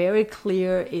is very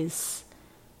clear is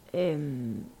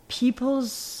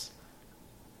people's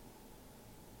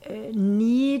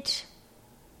need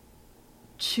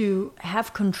to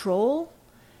have control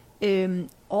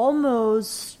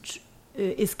almost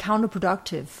is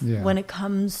counterproductive when it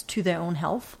comes to their own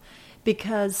health,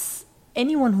 because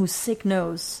anyone who's sick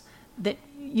knows that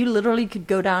you literally could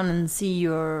go down and see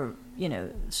your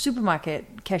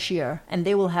supermarket cashier, and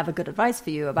they will have a good advice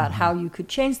for you about how you could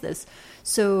change this.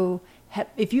 So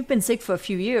if you've been sick for a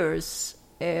few years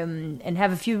and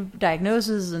have a few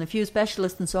diagnoses and a few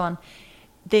specialists and so on,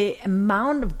 the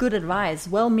amount of good advice,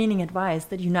 well-meaning advice,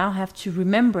 that you now have to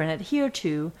remember and adhere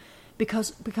to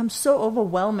becomes so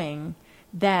overwhelming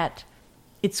that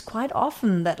it's quite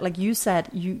often that, like you said,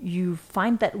 you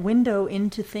find that window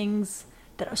into things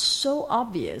that are so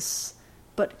obvious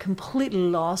but completely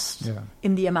lost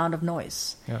in the amount of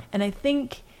noise. Yeah. And I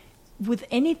think with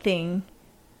anything,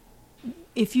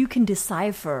 if you can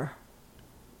decipher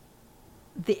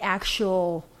the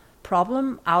actual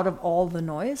problem out of all the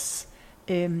noise,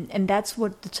 and that's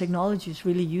what the technology is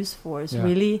really used for, is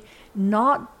really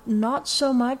not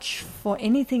so much for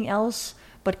anything else,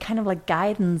 but kind of like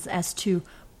guidance as to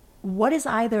what is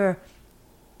either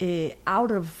not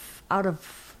out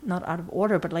of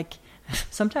order, but like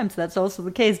sometimes that's also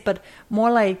the case, but more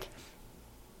like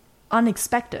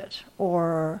unexpected,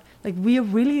 or like we are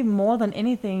really more than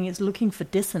anything is looking for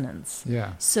dissonance.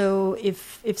 Yeah. So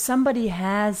if somebody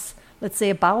has, let's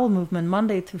say, a bowel movement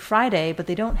Monday through Friday, but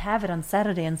they don't have it on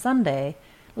Saturday and Sunday,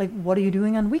 like, what are you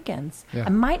doing on weekends? Yeah. I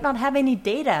might not have any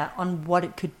data on what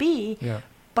it could be,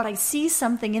 but I see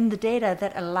something in the data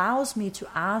that allows me to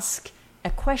ask a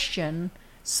question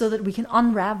so that we can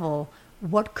unravel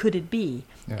what could it be.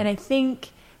 Yeah. And I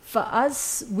think for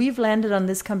us, we've landed on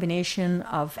this combination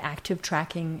of active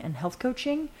tracking and health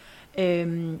coaching.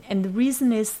 And the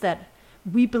reason is that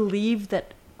we believe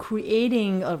that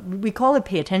creating, we call it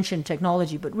pay attention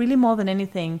technology, but really more than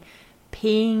anything,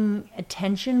 paying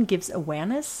attention gives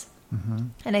awareness. Mm-hmm.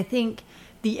 And I think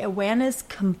the awareness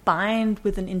combined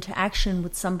with an interaction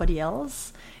with somebody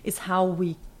else is how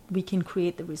we can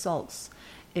create the results.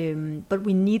 But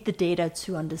we need the data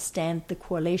to understand the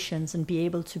correlations and be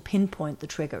able to pinpoint the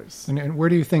triggers. And where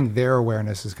do you think their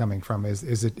awareness is coming from?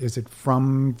 Is it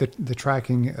from the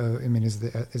tracking?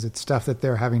 Is it stuff that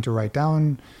they're having to write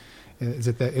down? Is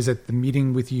it the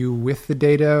meeting with you with the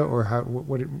data, or how?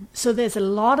 So there's a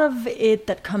lot of it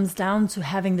that comes down to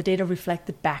having the data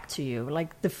reflected back to you.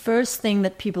 Like, the first thing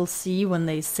that people see when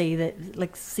they say that,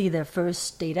 like, see their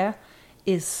first data,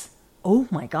 is, oh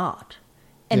my God.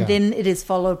 And then it is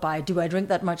followed by, do I drink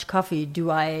that much coffee?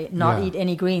 Do I not eat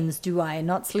any greens? Do I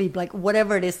not sleep? Like,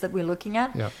 whatever it is that we're looking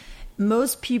at. Yeah.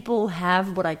 Most people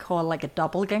have what I call like a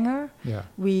doppelganger. Yeah.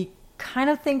 We kind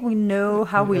of think we know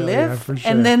how we live. For sure.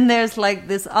 And then there's like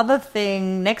this other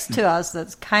thing next to us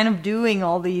that's kind of doing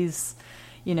all these,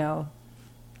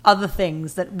 other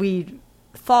things that we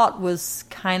thought was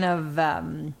kind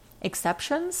of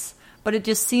exceptions. But it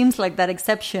just seems like that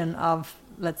exception of,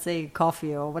 let's say,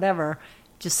 coffee or whatever,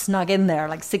 just snuck in there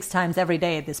like 6 times every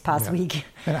day this past week.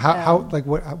 And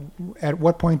at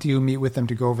what point do you meet with them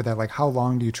to go over that? Like, how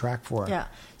long do you track for? Yeah.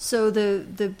 So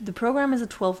the program is a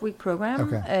 12-week program.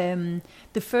 Okay.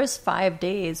 The first 5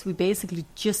 days, we basically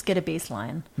just get a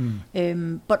baseline.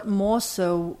 But more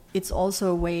so, it's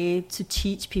also a way to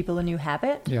teach people a new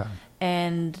habit. Yeah.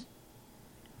 And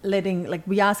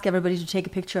we ask everybody to take a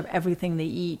picture of everything they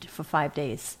eat for 5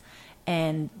 days.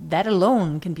 And that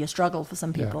alone can be a struggle for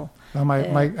some people. Yeah. Well,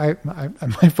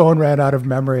 my phone ran out of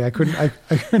memory. I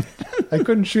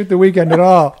couldn't shoot the weekend at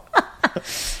all.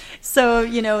 So,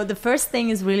 the first thing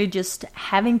is really just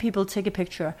having people take a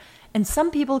picture. And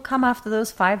some people come after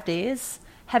those 5 days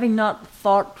having not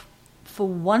thought for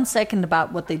 1 second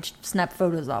about what they snap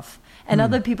photos of. And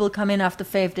other people come in after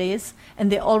 5 days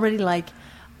and they're already like,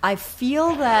 I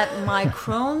feel that my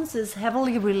Crohn's is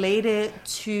heavily related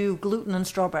to gluten and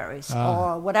strawberries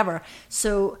or whatever.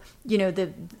 So,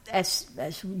 as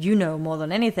you know more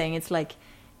than anything, it's like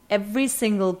every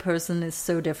single person is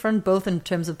so different, both in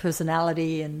terms of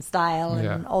personality and style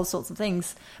and all sorts of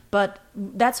things. But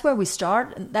that's where we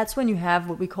start. And that's when you have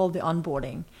what we call the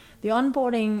onboarding. The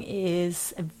onboarding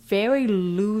is a very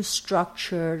loose,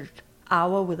 structured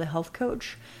hour with a health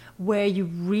coach, where you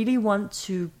really want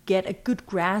to get a good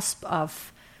grasp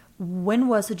of when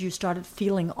was it you started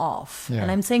feeling off. Yeah. And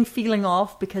I'm saying feeling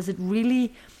off because it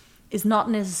really is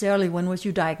not necessarily when was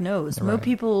you diagnosed. Right. Most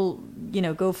people,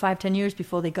 go 5-10 years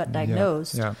before they got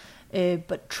diagnosed. Yeah.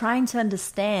 But trying to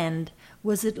understand,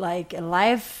 was it like a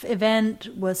life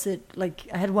event? Was it like,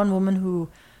 I had one woman who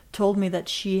told me that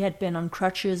she had been on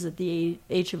crutches at the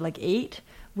age of 8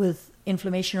 with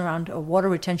inflammation around or water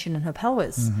retention in her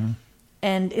pelvis. Mm-hmm.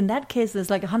 And in that case,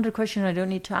 there's 100 questions I don't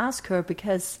need to ask her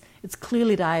because it's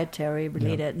clearly dietary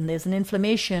related and there's an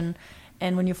inflammation.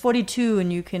 And when you're 42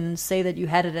 and you can say that you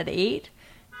had it at 8,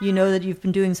 you know that you've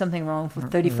been doing something wrong for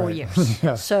 34 years.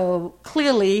 Yeah. So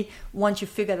clearly, once you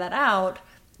figure that out,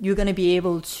 you're going to be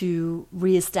able to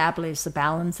reestablish the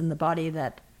balance in the body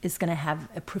that is going to have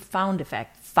a profound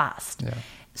effect fast. Yeah.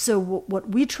 So what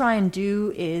we try and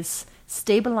do is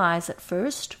stabilize at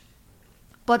first,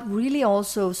 but really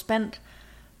also spend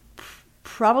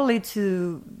probably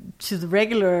to the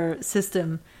regular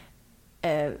system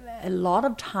a lot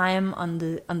of time on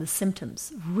the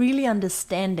symptoms, really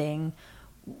understanding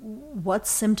what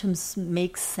symptoms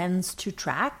make sense to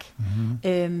track,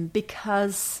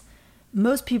 because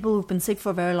most people who've been sick for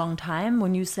a very long time,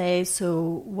 when you say,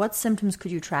 so what symptoms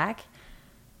could you track,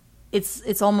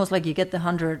 it's almost like you get the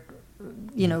 100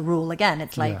 rule again.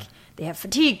 It's like they have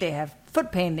fatigue, they have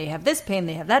foot pain, they have this pain,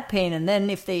 they have that pain, and then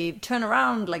if they turn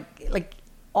around, like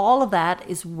all of that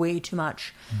is way too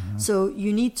much. Mm-hmm. So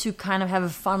you need to kind of have a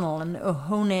funnel and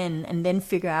hone in and then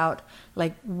figure out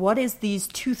what is these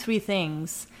 2-3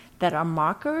 things that are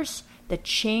markers that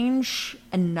change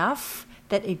enough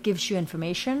that it gives you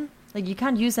information. You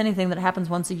can't use anything that happens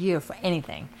once a year for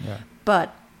anything. Yeah.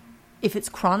 But if it's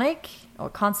chronic or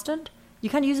constant, you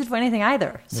can't use it for anything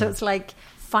either. So it's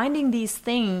finding these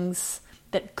things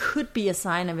that could be a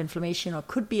sign of inflammation or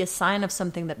could be a sign of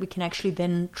something that we can actually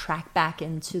then track back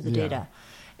into the data.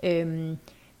 And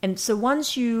so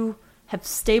once you have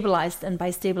stabilized, and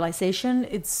by stabilization,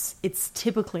 it's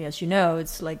typically, as you know,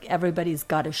 it's like everybody's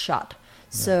got a shot. Yeah.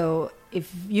 So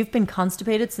if you've been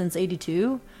constipated since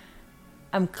 82,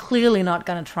 I'm clearly not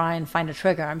going to try and find a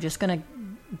trigger. I'm just going to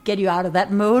get you out of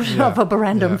that mode of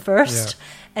operandum first,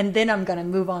 and then I'm going to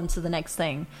move on to the next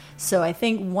thing. So I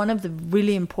think one of the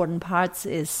really important parts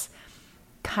is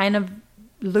kind of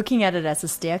looking at it as a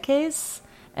staircase.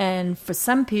 And for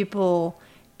some people,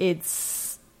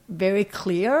 it's very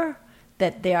clear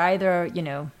that they're either,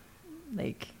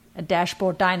 like a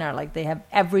dashboard diner, they have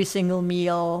every single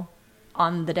meal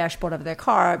on the dashboard of their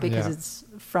car because it's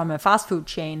from a fast food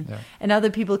chain. Yeah. And other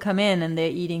people come in and they're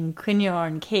eating quinoa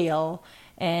and kale,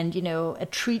 and, a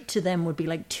treat to them would be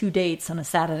 2 dates on a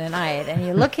Saturday night. And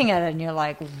you're looking at it and you're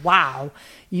like, wow,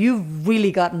 you've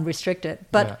really gotten restricted.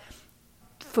 But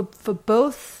for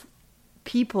both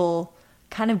people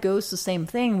kind of goes the same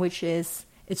thing, which is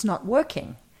it's not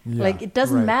working. Yeah, it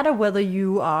doesn't matter whether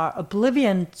you are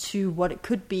oblivion to what it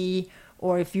could be,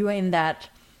 or if you are in that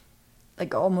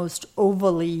almost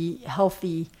overly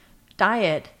healthy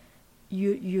diet,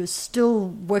 you're still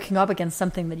working up against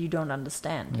something that you don't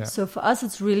understand. Yeah. So for us,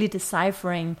 it's really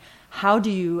deciphering how do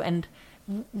you, and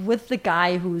with the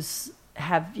guy who's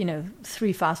have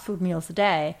 3 fast food meals a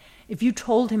day, if you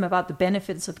told him about the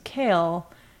benefits of kale,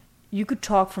 you could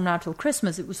talk from now till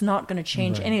Christmas. It was not going to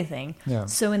change anything. Yeah.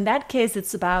 So in that case,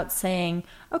 it's about saying,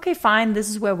 okay, fine, this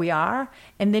is where we are.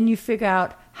 And then you figure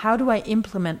out, how do I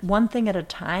implement one thing at a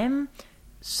time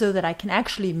so that I can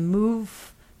actually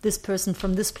move this person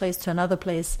from this place to another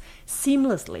place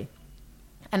seamlessly.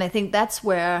 And I think that's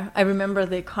where I remember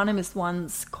The Economist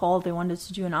once called, they wanted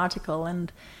to do an article,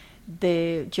 and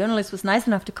the journalist was nice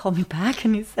enough to call me back,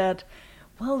 and he said,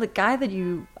 well, the guy that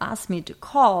you asked me to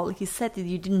call, he said that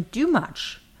you didn't do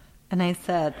much. And I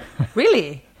said,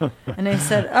 really? And I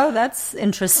said, oh, that's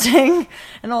interesting.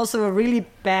 And also a really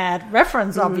bad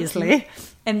reference, obviously.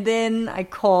 And then I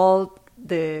called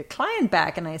the client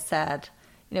back and I said,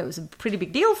 it was a pretty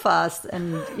big deal for us.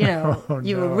 And,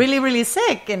 you were really, really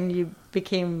sick and you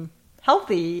became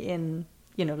healthy in,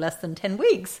 less than 10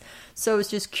 weeks. So I was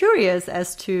just curious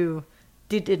as to,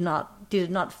 did it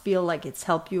not feel like it's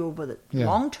helped you over the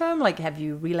long term? Like, have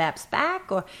you relapsed back?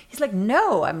 Or he's like,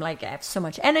 no, I'm like, I have so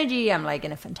much energy. I'm like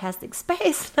in a fantastic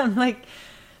space. And I'm like,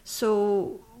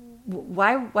 so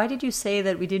why did you say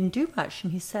that we didn't do much?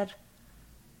 And he said,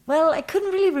 well, I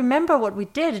couldn't really remember what we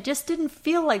did. It just didn't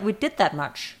feel like we did that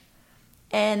much.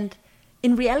 And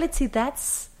in reality,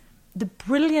 that's the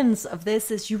brilliance of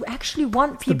this, is you actually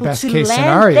want people to land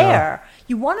scenario. There.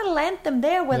 You want to land them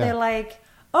there where they're like,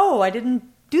 oh, I didn't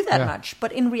do that much.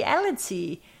 But in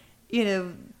reality,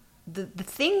 the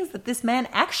things that this man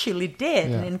actually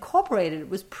did and incorporated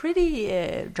was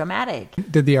pretty dramatic.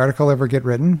 Did the article ever get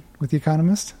written with The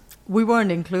Economist? We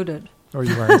weren't included. Or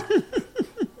you weren't?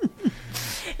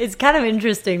 It's kind of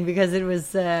interesting because it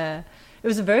was a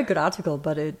very good article,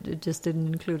 but it just didn't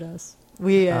include us.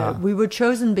 We were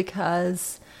chosen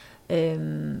because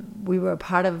we were a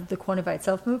part of the quantified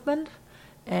self movement.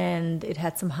 And it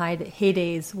had some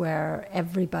heydays where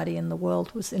everybody in the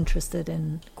world was interested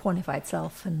in quantified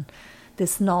self and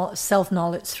this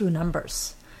self-knowledge through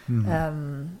numbers.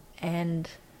 Mm-hmm. And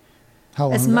how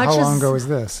long ago was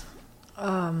this?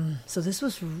 So this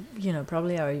was,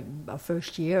 probably our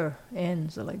first year in,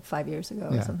 so like 5 years ago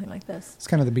or something like this. It's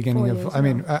kind of the beginning of. I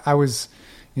mean, I was.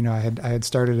 I had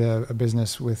started a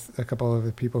business with a couple of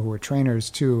the people who were trainers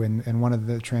too, and one of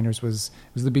the trainers was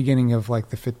the beginning of like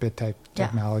the Fitbit type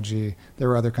technology. There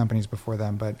were other companies before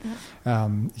them, but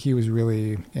he was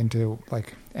really into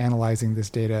like analyzing this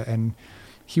data, and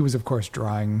he was of course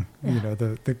drawing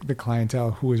the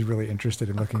clientele who was really interested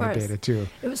in looking at data too.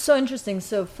 It was so interesting.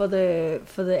 So for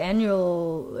the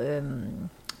annual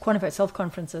Quantified Self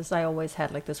conferences, I always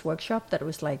had like this workshop that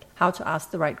was like how to ask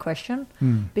the right question,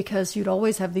 because you'd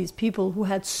always have these people who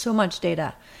had so much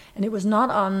data, and it was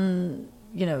not on,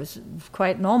 it was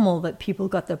quite normal that people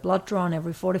got their blood drawn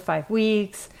every 4 to 5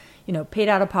 weeks, paid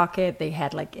out of pocket. They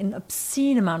had like an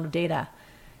obscene amount of data,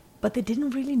 but they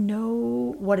didn't really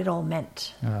know what it all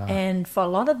meant. And for a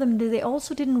lot of them, they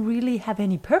also didn't really have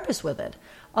any purpose with it,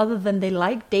 other than they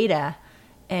liked data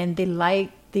and they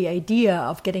liked the idea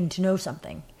of getting to know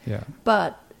something. Yeah.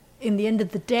 But in the end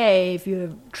of the day, if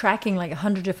you're tracking like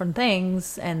 100 different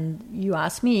things and you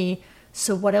ask me,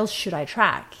 so what else should I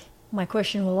track? My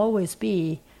question will always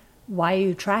be, why are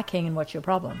you tracking and what's your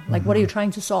problem? Like, what are you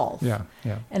trying to solve? Yeah.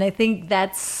 And I think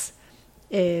that's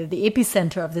the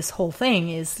epicenter of this whole thing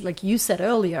is, like you said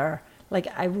earlier, like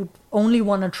I would only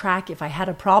want to track if I had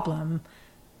a problem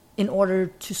in order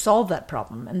to solve that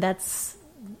problem. And that's,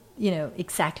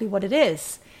 exactly what it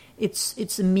is.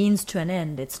 It's a means to an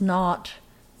end. It's not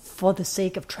for the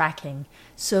sake of tracking.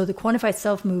 So the quantified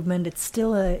self movement, it's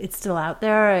still out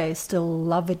there. I still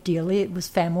love it dearly. It was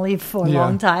family for a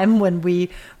long time when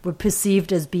we were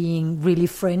perceived as being really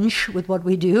fringe with what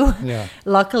we do. Yeah.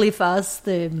 Luckily for us,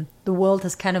 the world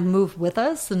has kind of moved with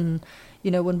us. And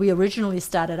when we originally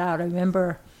started out, I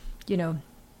remember,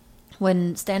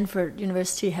 when Stanford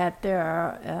University had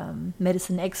their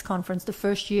Medicine X conference, the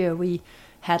first year we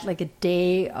had like a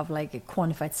day of like a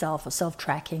quantified self or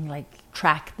self-tracking, like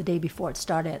track the day before it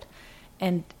started.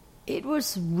 And it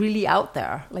was really out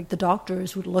there. Like the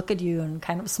doctors would look at you and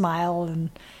kind of smile. And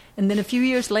then a few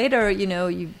years later,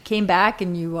 you came back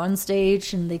and you were on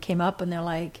stage and they came up and they're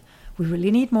like, we really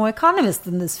need more economists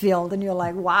in this field. And you're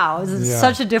like, wow, this is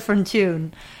such a different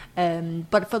tune.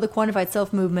 But for the quantified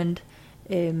self movement,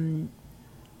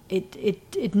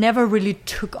 it never really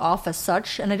took off as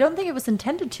such, and I don't think it was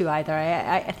intended to either.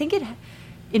 I think it,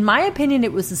 in my opinion,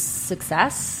 it was a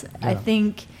success. Yeah. I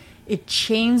think it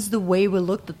changed the way we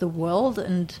looked at the world,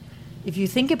 and if you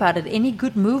think about it, any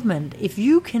good movement, if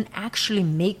you can actually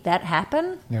make that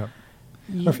happen,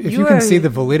 if you can see the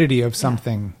validity of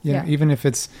something, even if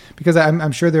it's, because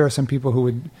I'm sure there are some people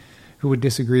who would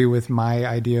disagree with my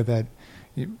idea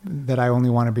that I only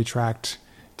want to be tracked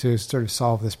to sort of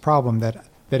solve this problem, that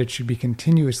it should be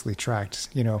continuously tracked,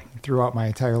 throughout my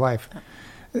entire life.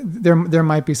 There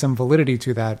might be some validity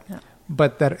to that,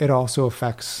 but that it also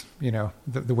affects,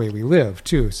 the way we live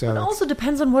too. So it also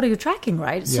depends on what are you tracking,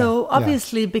 right? Yeah, so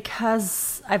obviously,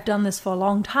 because I've done this for a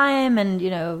long time and,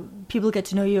 people get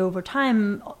to know you over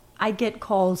time, I get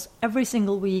calls every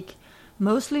single week,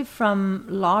 mostly from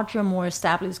larger, more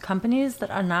established companies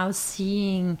that are now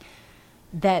seeing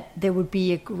that there would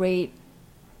be a great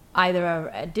either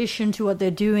addition to what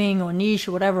they're doing or niche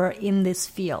or whatever in this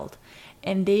field.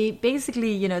 And they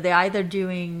basically, they're either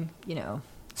doing,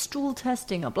 stool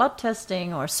testing or blood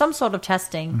testing or some sort of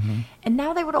testing. Mm-hmm. And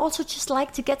now they would also just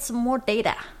like to get some more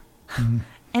data. Mm-hmm.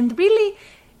 And really,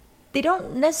 they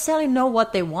don't necessarily know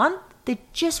what they want. They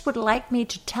just would like me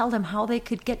to tell them how they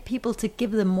could get people to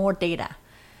give them more data.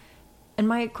 And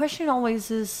my question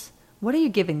always is, what are you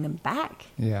giving them back?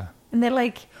 Yeah. And they're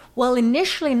like, well,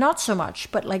 initially not so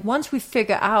much, but like once we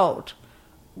figure out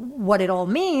what it all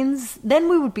means, then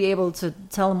we would be able to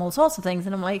tell them all sorts of things.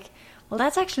 And I'm like, well,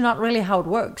 that's actually not really how it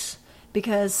works.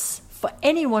 Because for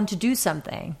anyone to do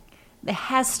something, there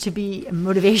has to be a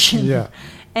motivation. Yeah.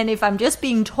 And if I'm just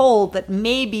being told that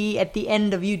maybe at the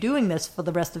end of you doing this for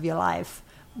the rest of your life,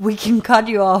 we can cut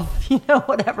you off,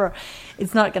 whatever,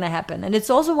 it's not going to happen. And it's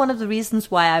also one of the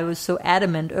reasons why I was so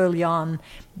adamant early on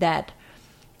that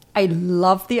I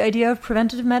love the idea of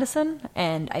preventative medicine.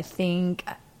 And I think,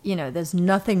 there's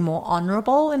nothing more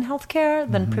honorable in healthcare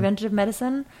than preventative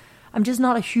medicine. I'm just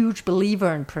not a huge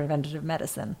believer in preventative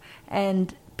medicine.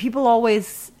 And people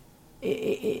always...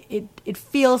 It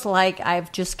feels like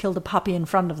I've just killed a puppy in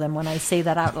front of them when I say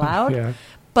that out loud. Yeah.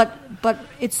 But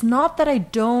it's not that I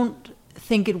don't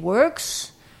think it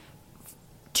works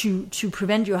to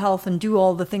prevent your health and do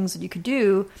all the things that you could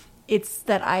do. It's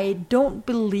that I don't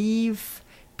believe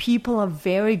people are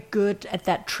very good at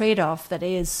that trade-off. That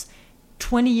is,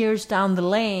 20 years down the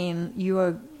lane, you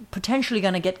are potentially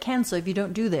going to get cancer if you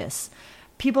don't do this.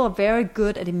 People are very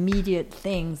good at immediate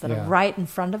things that are right in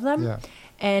front of them. Yeah.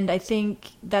 And I think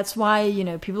that's why,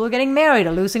 people are getting married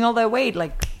or losing all their weight.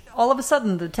 Like, all of a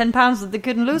sudden, the 10 pounds that they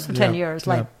couldn't lose for 10 years,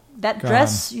 like, that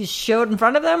dress you showed in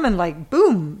front of them and, like,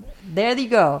 boom, there you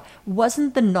go. It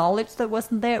wasn't the knowledge that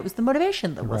wasn't there. It was the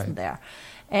motivation that wasn't there.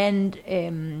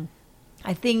 And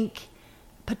I think,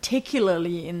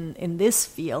 particularly in this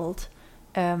field,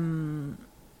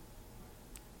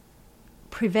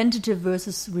 preventative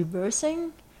versus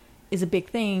reversing is a big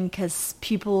thing because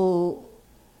people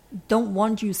don't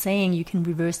want you saying you can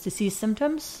reverse disease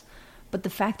symptoms, but the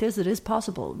fact is it is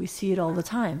possible. We see it all the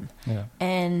time. Yeah.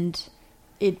 And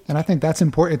I think that's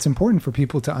important. It's important for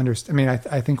people to understand. I mean,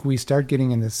 I think we start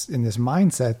getting in this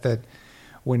mindset that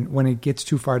when it gets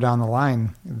too far down the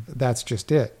line, that's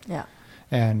just it. Yeah.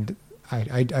 And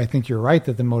I think you're right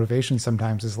that the motivation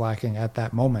sometimes is lacking at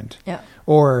that moment. Yeah.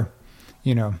 Or,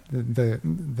 the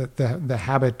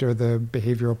habit or the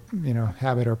behavioral,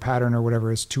 habit or pattern or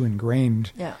whatever is too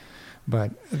ingrained. Yeah.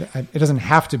 But it doesn't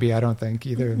have to be, I don't think,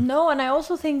 either. No, and I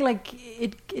also think like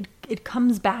it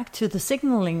comes back to the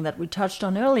signaling that we touched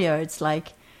on earlier. It's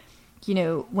like,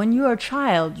 when you're a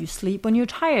child, you sleep when you're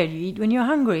tired, you eat when you're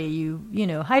hungry, you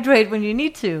hydrate when you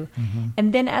need to. Mm-hmm.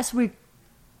 And then as we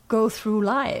go through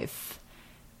life,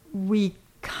 we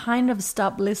kind of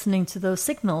stop listening to those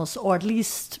signals, or at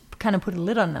least kind of put a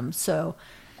lid on them. So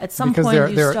at some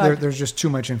point there's just too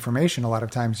much information a lot of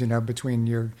times, between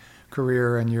your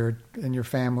career and your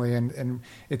family, and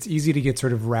it's easy to get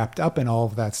sort of wrapped up in all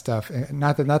of that stuff.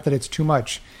 Not that it's too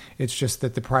much. It's just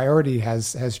that the priority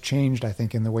has changed, I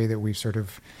think, in the way that we've sort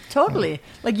of totally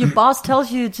like your boss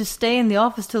tells you to stay in the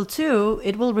office till 2,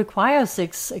 it will require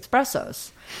 6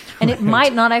 espressos, and it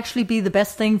might not actually be the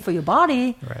best thing for your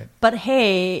body. Right. But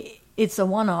hey, it's a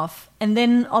one-off. And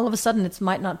then all of a sudden it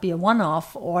might not be a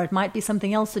one-off, or it might be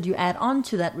something else that you add on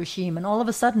to that regime. And all of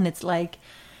a sudden it's like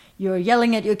you're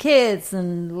yelling at your kids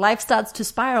and life starts to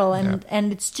spiral.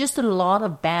 And it's just a lot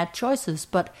of bad choices.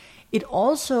 But it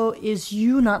also is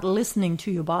you not listening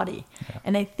to your body. Yeah.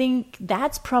 And I think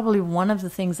that's probably one of the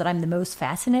things that I'm the most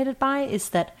fascinated by, is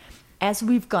that as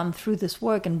we've gone through this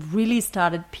work and really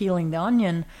started peeling the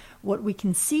onion, what we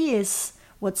can see is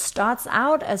what starts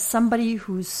out as somebody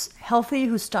who's healthy,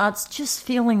 who starts just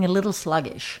feeling a little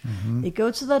sluggish. Mm-hmm. They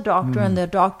go to their doctor and their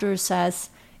doctor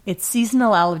says, it's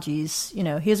seasonal allergies,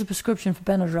 here's a prescription for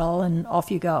Benadryl and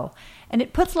off you go. And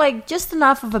it puts like just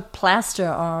enough of a plaster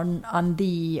on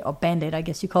or Band-Aid, I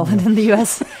guess you call it in the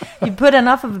US. You put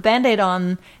enough of a Band-Aid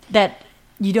on that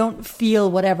you don't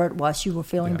feel whatever it was you were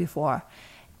feeling before.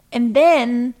 And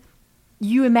then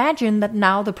you imagine that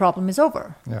now the problem is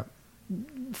over. Yeah.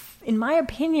 In my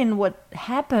opinion, what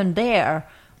happened there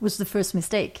was the first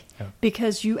mistake,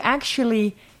 because you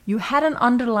had an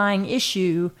underlying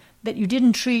issue that you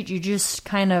didn't treat. You just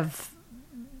kind of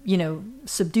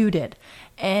subdued it.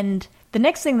 And the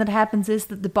next thing that happens is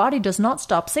that the body does not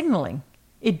stop signaling.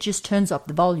 It just turns up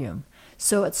the volume.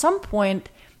 So at some point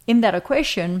in that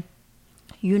equation,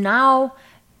 you now,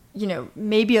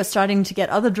 maybe are starting to get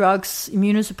other drugs,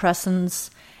 immunosuppressants,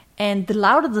 and the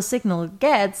louder the signal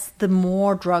gets, the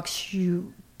more drugs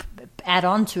you add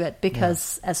on to it,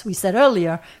 because as we said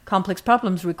earlier, complex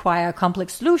problems require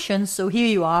complex solutions. So here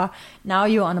you are, now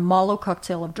you're on a mollo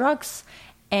cocktail of drugs,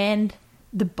 and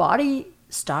the body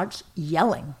starts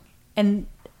yelling. And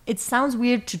it sounds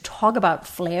weird to talk about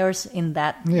flares in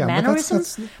that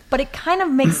mannerism, but it kind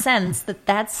of makes sense that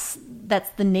that's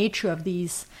the nature of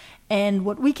these. And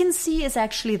what we can see is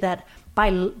actually that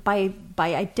by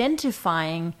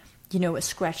identifying, a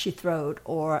scratchy throat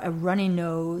or a runny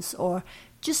nose or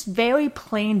just very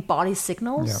plain body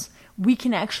signals, we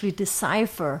can actually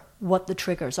decipher what the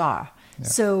triggers are. Yeah.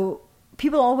 So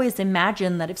people always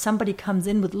imagine that if somebody comes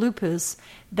in with lupus,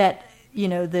 that,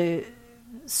 the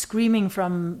screaming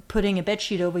from putting a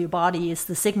bedsheet over your body is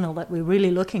the signal that we're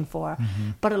really looking for.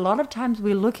 Mm-hmm. But a lot of times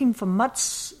we're looking for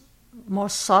much more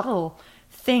subtle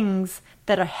things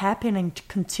that are happening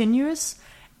continuous.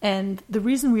 And the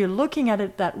reason we are looking at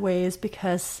it that way is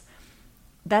because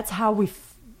that's how we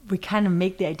kind of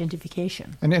make the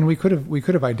identification. And we could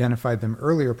have identified them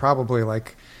earlier, probably,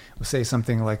 like, say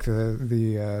something like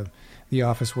the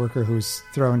office worker who's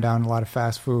throwing down a lot of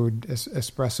fast food,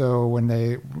 espresso when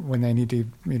they need to,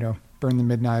 burn the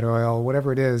midnight oil,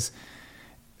 whatever it is.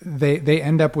 They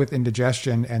end up with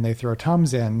indigestion and they throw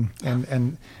Tums in,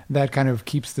 and that kind of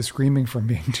keeps the screaming from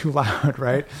being too loud,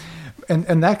 right?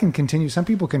 And that can continue. Some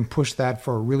people can push that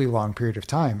for a really long period of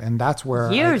time, and that's where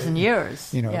years and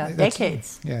years,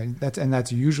 decades. Yeah,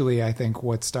 that's usually, I think,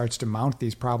 what starts to mount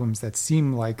these problems that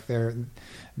seem like they're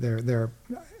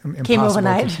impossible. Came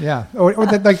overnight. Or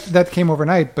that came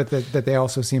overnight, but that they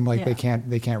also seem like they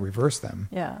can't reverse them.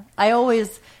 Yeah, I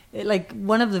always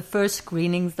one of the first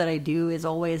screenings that I do is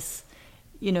always,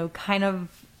 kind of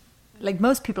like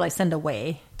most people I send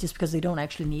away just because they don't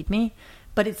actually need me,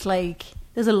 but it's like.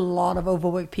 There's a lot of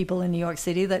overworked people in New York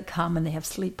City that come and they have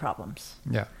sleep problems.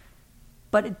 Yeah.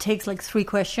 But it takes 3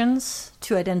 questions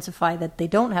to identify that they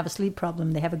don't have a sleep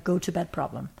problem. They have a go-to-bed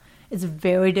problem. It's a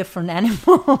very different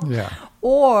animal. Yeah.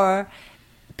 Or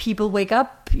people wake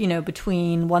up,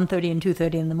 between 1:30 and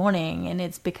 2:30 in the morning, and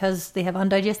it's because they have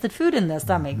undigested food in their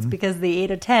stomachs, because they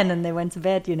ate at 10 and they went to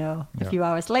bed, a few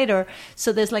hours later.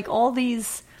 So there's all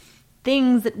these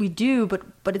things that we do,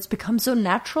 but it's become so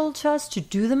natural to us to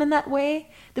do them in that way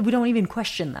that we don't even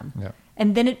question them. Yeah.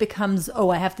 And then it becomes,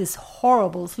 I have this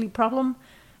horrible sleep problem.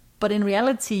 But in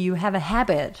reality, you have a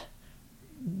habit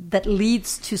that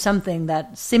leads to something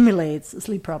that simulates a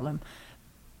sleep problem.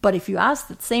 But if you ask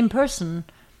that same person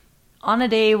on a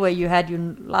day where you had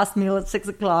your last meal at 6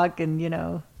 o'clock and,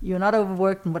 you're not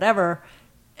overworked and whatever,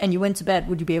 and you went to bed,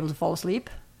 would you be able to fall asleep?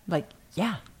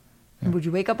 Yeah. And would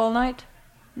you wake up all night?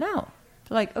 No.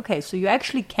 Okay, so you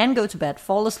actually can go to bed,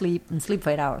 fall asleep, and sleep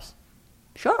for 8 hours.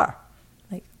 Sure.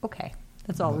 Okay,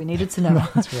 that's all we needed to know.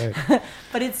 That's right.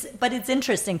 but it's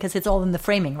interesting because it's all in the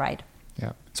framing, right?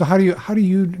 Yeah. So how do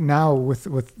you now with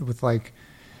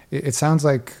it sounds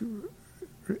like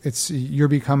you're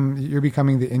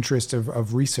becoming the interest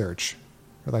of research,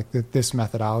 this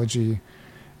methodology.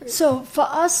 So for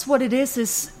us, what it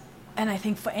is, and I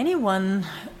think for anyone,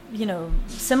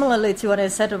 similarly to what I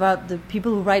said about the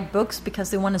people who write books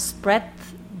because they want to spread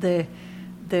the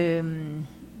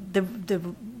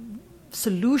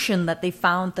solution that they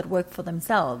found that worked for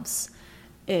themselves.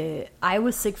 I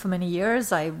was sick for many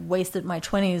years. I wasted my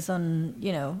 20s on,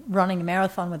 running a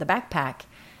marathon with a backpack.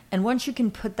 And once you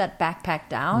can put that backpack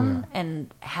down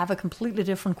and have a completely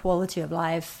different quality of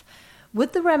life,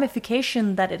 with the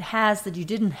ramification that it has, that you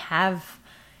didn't have,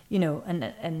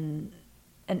 an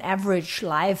average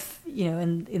life,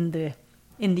 in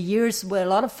the years where a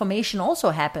lot of formation also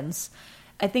happens,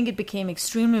 I think it became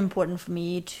extremely important for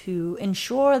me to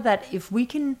ensure that if we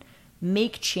can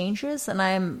make changes, and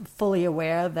I am fully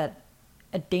aware that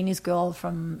a Danish girl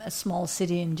from a small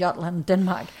city in Jutland,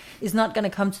 Denmark, is not going to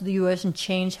come to the US and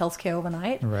change healthcare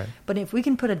overnight. Right. But if we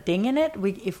can put a ding in it,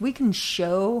 if we can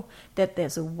show that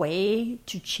there's a way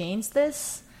to change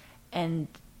this and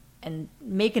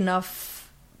make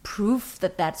enough proof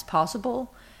that that's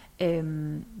possible,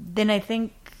 then I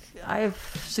think I've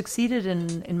succeeded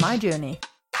in my journey.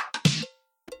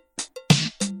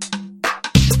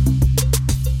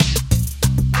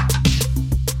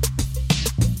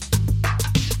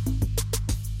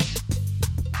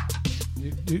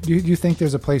 Do you think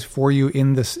there's a place for you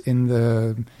in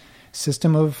the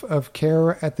system of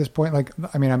care at this point? Like,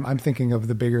 I mean, I'm thinking of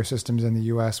the bigger systems in the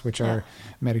U.S., which are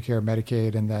Medicare,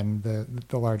 Medicaid, and then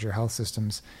the larger health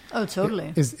systems. Oh,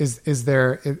 totally. Is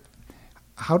there?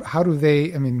 How do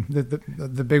they? I mean,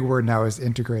 the big word now is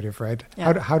integrative, right?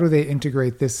 Yeah. How do they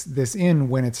integrate this in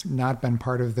when it's not been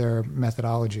part of their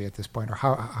methodology at this point, or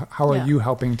how are you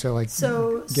helping to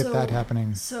get that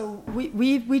happening? So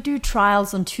we do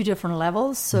trials on two different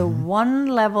levels. So one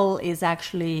level is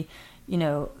actually,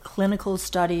 clinical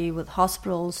study with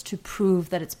hospitals to prove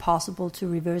that it's possible to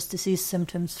reverse disease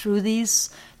symptoms through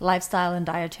these lifestyle and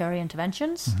dietary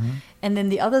interventions, and then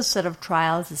the other set of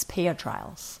trials is payer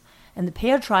trials. And the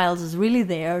payer trials is really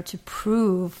there to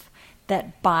prove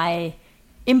that by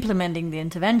implementing the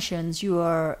interventions, you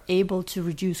are able to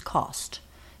reduce cost.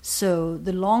 So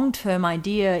the long-term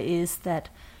idea is that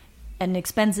an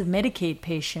expensive Medicaid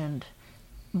patient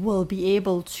will be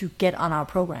able to get on our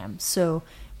program. So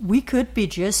we could be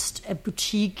just a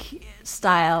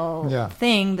boutique-style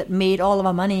thing that made all of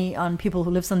our money on people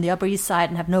who live on the Upper East Side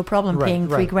and have no problem paying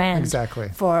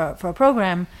 $3,000 for a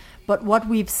program. But what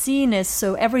we've seen is,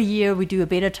 so every year we do a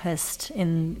beta test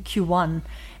in Q1,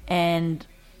 and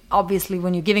obviously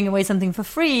when you're giving away something for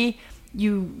free,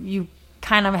 you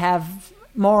kind of have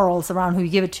morals around who you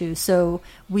give it to. So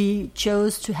we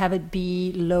chose to have it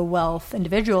be low wealth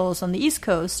individuals on the East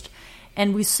Coast,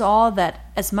 and we saw that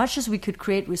as much as we could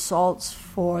create results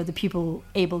for the people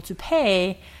able to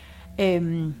pay,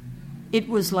 it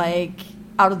was like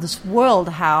out of this world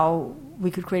how we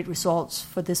could create results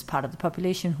for this part of the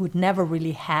population who'd never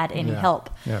really had any help.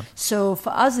 Yeah. So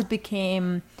for us, it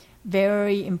became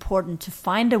very important to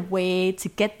find a way to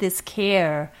get this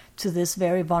care to this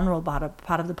very vulnerable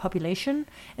part of the population.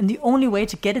 And the only way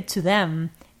to get it to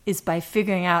them is by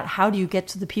figuring out how do you get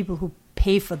to the people who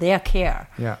pay for their care.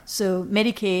 Yeah. So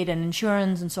Medicaid and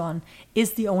insurance and so on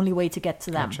is the only way to get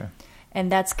to them. Gotcha.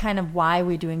 And that's kind of why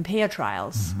we're doing payer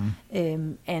trials.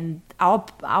 And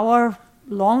our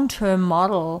long-term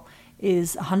model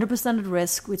is 100% at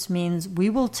risk, which means we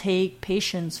will take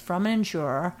patients from an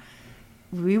insurer,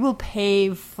 we will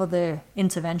pay for the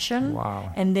intervention,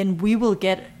 and then we will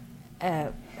get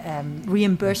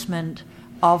reimbursement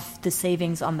of the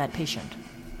savings on that patient.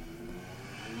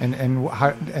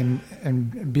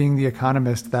 And being the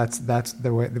economist, that's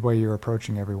the way you're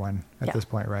approaching everyone at this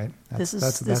point, right? This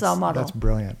is our model. That's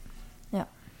brilliant. Yeah,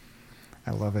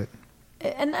 I love it.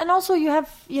 And also you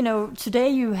have, today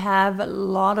you have a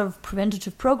lot of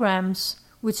preventative programs,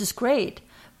 which is great.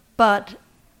 But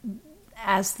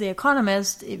as the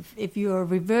economist, if you're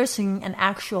reversing an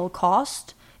actual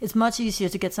cost, it's much easier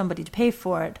to get somebody to pay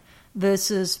for it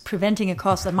versus preventing a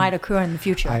cost that might occur in the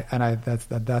future.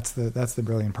 That's the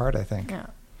brilliant part, I think. Yeah.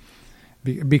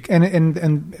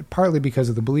 And partly because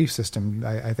of the belief system,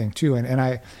 I think too.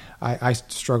 And I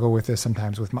struggle with this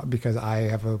sometimes because I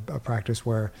have a practice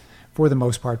where, for the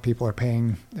most part, people are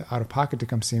paying out of pocket to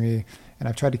come see me, and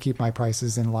I've tried to keep my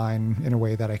prices in line in a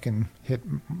way that I can hit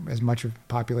as much of the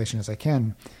population as I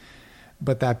can.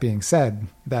 But that being said,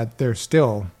 that there's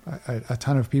still a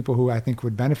ton of people who I think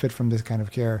would benefit from this kind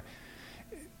of care.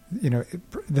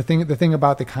 The thing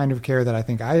about the kind of care that I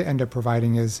think I end up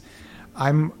providing is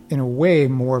I'm in a way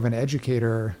more of an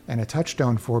educator and a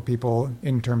touchstone for people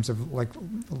in terms of like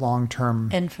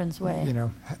long-term entranceway,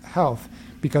 health,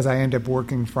 because I end up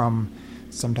working from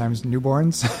sometimes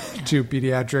newborns to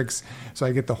pediatrics. So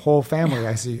I get the whole family.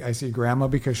 I see grandma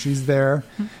because she's there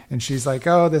and she's like,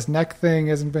 oh, this neck thing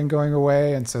hasn't been going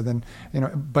away. And so then,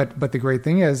 but the great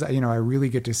thing is, I really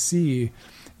get to see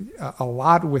a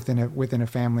lot within a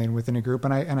family and within a group.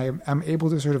 And I'm able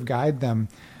to sort of guide them.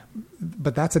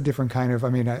 But that's a different kind of,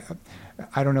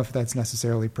 I don't know if that's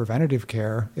necessarily preventative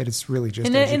care. It is really just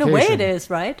education. In a way it is,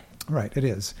 right? Right, it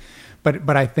is.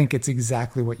 But I think it's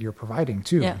exactly what you're providing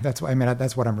too. Yeah. That's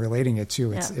what I'm relating it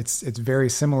to. It's very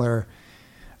similar.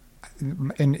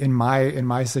 In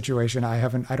my situation, I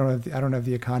don't have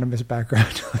the economist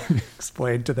background to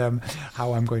explain to them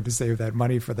how I'm going to save that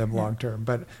money for them long term.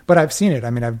 But I've seen it.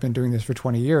 I've been doing this for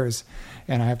 20 years,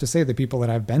 and I have to say the people that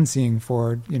I've been seeing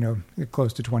for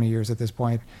close to 20 years at this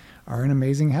point are in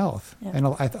amazing health. Yeah. And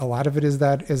a lot of it is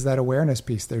that awareness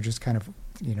piece. They're just kind of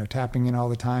tapping in all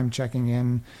the time, checking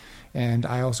in. And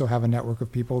I also have a network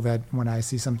of people that when I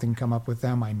see something come up with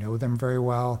them, I know them very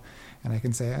well, and I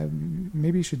can say,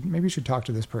 maybe you should talk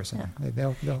to this person.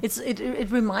 Yeah.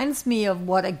 It reminds me of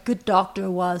what a good doctor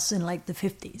was in like the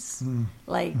 50s.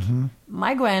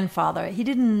 My grandfather, he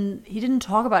didn't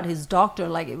talk about his doctor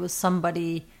like it was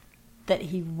somebody that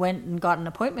he went and got an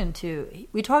appointment to.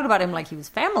 We talked about him like he was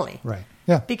family. Right.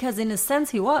 Yeah. Because in a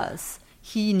sense he was.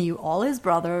 he knew all his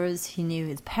brothers, he knew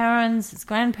his parents, his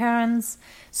grandparents.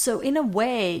 So in a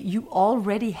way, you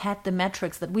already had the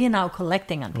metrics that we are now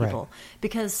collecting on people. Right.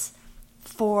 Because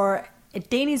for a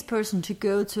Danish person to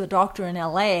go to a doctor in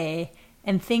LA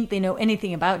and think they know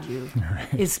anything about you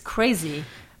is crazy.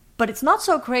 But it's not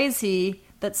so crazy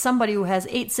that somebody who has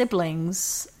 8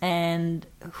 siblings and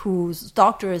whose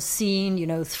doctor has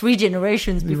seen, 3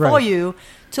 generations before you,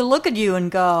 to look at you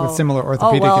and go, with similar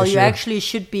orthopedic issue. You actually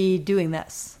should be doing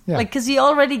this. Yeah. Because he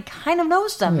already kind of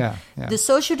knows them. Yeah. The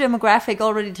socio-demographic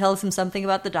already tells him something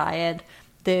about the diet.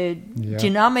 The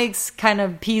genomics kind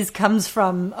of piece comes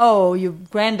from, your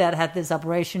granddad had this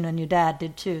operation and your dad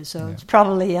did too. So it's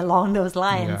probably along those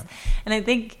lines. Yeah. And I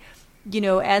think,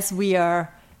 as we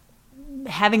are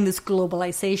having this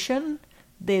globalization,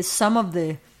 there's some of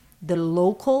the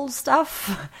local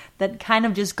stuff that kind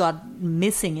of just got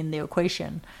missing in the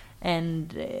equation.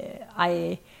 And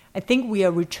I think we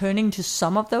are returning to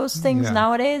some of those things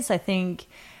nowadays. I think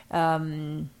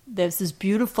there's this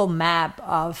beautiful map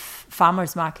of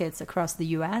farmers markets across the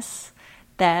US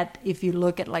that if you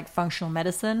look at like functional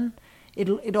medicine,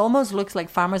 it almost looks like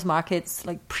farmers markets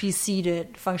like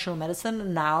preceded functional medicine,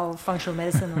 and now functional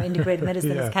medicine or integrated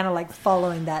medicine is kind of like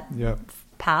following that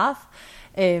path.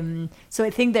 So I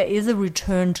think there is a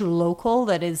return to local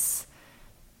that is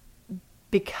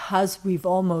because we've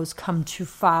almost come too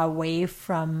far away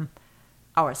from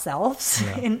ourselves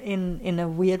in a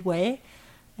weird way.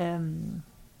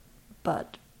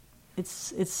 But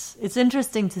it's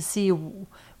interesting to see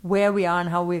where we are and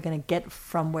how we're going to get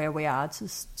from where we are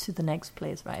to the next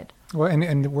place, right? Well,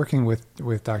 and working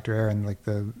with Dr. Aaron, like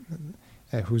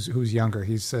who's younger,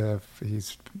 he's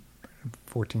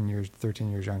 13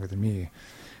 years younger than me,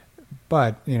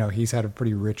 but he's had a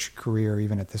pretty rich career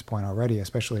even at this point already,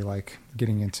 especially like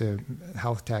getting into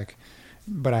health tech.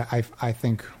 But I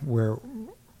think where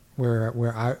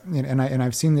I and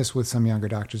I've seen this with some younger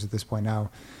doctors at this point now,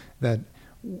 that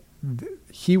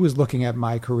he was looking at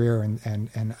my career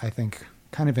and I think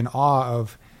kind of in awe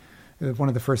of one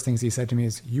of the first things he said to me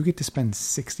is, "You get to spend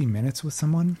 60 minutes with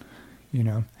someone."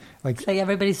 It's like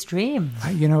everybody's dream.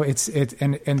 It's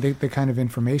the kind of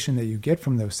information that you get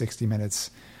from those 60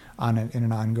 minutes in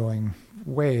an ongoing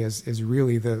way is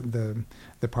really the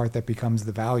part that becomes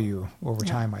the value over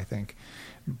time, I think.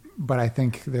 But I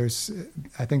think there's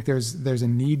a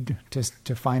need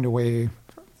to find a way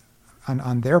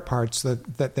on their parts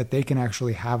that they can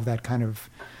actually have that kind of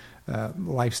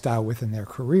lifestyle within their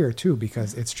career too,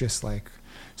 because it's just like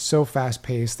so fast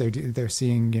paced. They're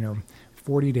seeing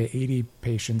 40 to 80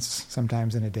 patients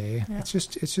sometimes in a day. Yeah. It's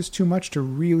just too much to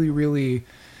really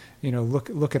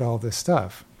look at all this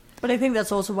stuff. But I think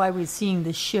that's also why we're seeing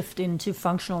the shift into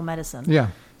functional medicine. Yeah.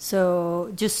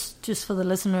 So just for the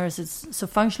listeners, so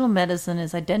functional medicine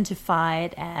is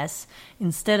identified as,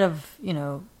 instead of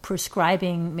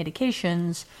prescribing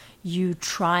medications, you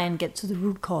try and get to the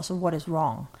root cause of what is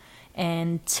wrong.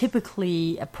 And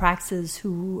typically, a praxis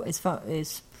who is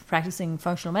practicing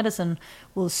functional medicine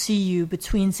will see you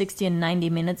between 60 and 90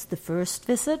 minutes the first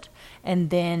visit, and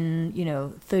then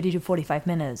 30 to 45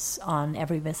 minutes on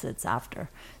every visit after.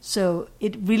 So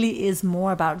it really is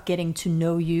more about getting to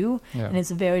know you, and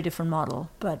it's a very different model.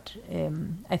 But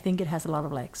I think it has a lot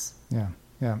of legs. Yeah,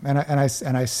 and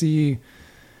I see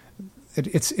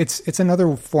it's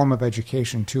another form of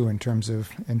education too, in terms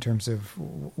of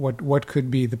what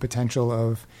could be the potential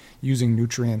of using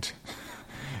nutrient.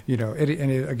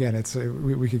 Again,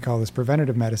 we could call this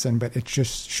preventative medicine, but it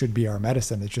just should be our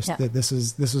medicine. It's just that this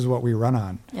is what we run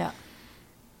on. Yeah.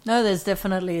 No, there's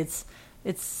definitely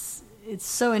it's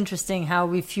so interesting how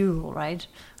we fuel, right,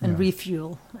 and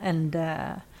refuel, and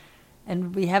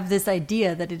we have this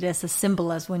idea that it is as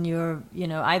simple as when you're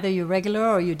either you're regular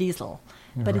or you're diesel,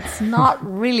 but it's not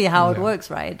really how it works,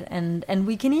 right? And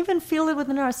we can even feel it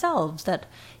within ourselves that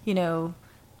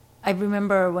I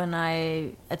remember when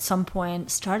I, at some point,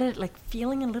 started like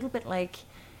feeling a little bit like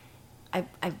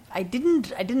I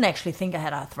didn't actually think I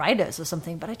had arthritis or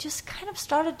something, but I just kind of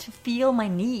started to feel my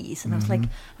knees, and I was like,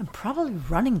 I'm probably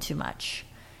running too much.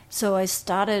 So I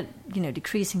started,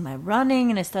 decreasing my running,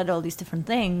 and I started all these different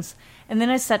things. And then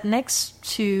I sat next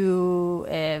to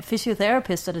a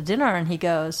physiotherapist at a dinner, and he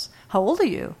goes, "How old are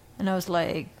you?" And I was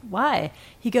like, "Why?"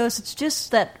 He goes, "It's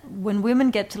just that when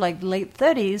women get to like late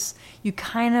 30s, you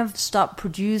kind of stop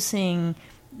producing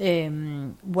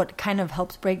what kind of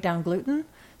helps break down gluten.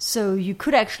 So you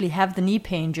could actually have the knee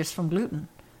pain just from gluten."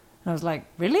 And I was like,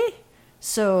 "Really?"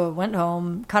 So I went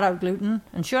home, cut out gluten,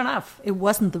 and sure enough, it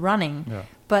wasn't the running. Yeah.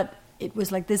 But it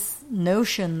was like this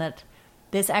notion that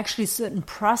there's actually certain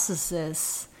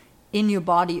processes in your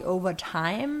body over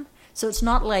time So it's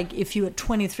not like if you at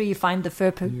 23 find the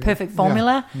perfect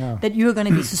formula that you're going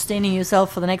to be sustaining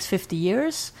yourself for the next 50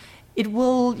 years. It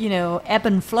will, ebb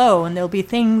and flow, and there'll be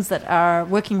things that are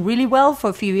working really well for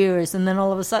a few years, and then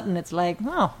all of a sudden it's like,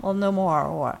 oh, well, no more.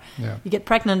 Or you get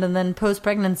pregnant, and then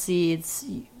post-pregnancy, it's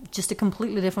just a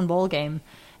completely different ballgame.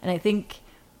 And I think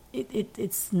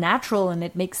it's natural and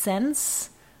it makes sense,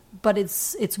 but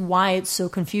it's why it's so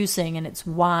confusing, and it's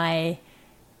why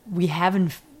we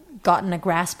haven't gotten a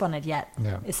grasp on it yet,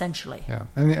 essentially. Yeah,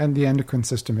 and the endocrine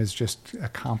system is just a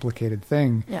complicated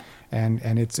thing,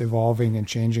 and it's evolving and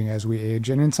changing as we age,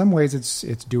 and in some ways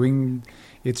it's doing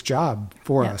its job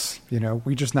for us.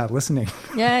 We're just not listening.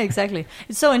 Yeah, exactly.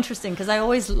 It's so interesting because I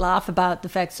always laugh about the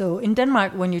fact. So in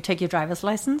Denmark, when you take your driver's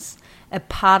license, a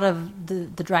part of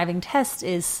the driving test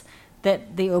is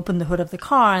that they open the hood of the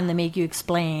car and they make you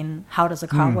explain how does a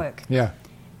car work. Yeah,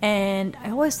 and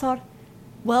I always thought,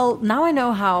 well, now I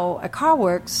know how a car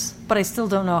works, but I still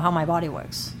don't know how my body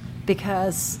works.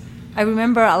 Because I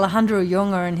remember Alejandro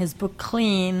Junger in his book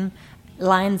Clean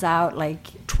lines out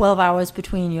like 12 hours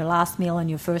between your last meal and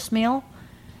your first meal.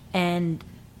 And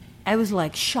I was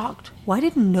like shocked. Why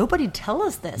didn't nobody tell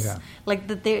us this? Yeah. Like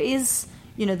that there is,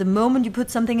 the moment you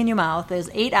put something in your mouth, there's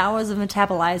 8 hours of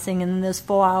metabolizing and then there's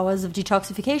 4 hours of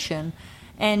detoxification.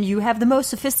 And you have the most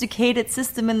sophisticated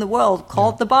system in the world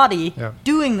called the body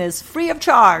doing this free of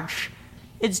charge.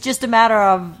 It's just a matter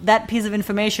of that piece of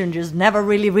information just never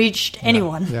really reached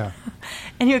anyone. Yeah.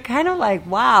 And you're kind of like,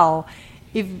 wow,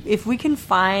 if we can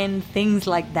find things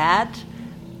like that,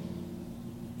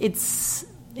 it's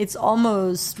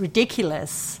almost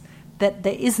ridiculous that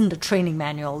there isn't a training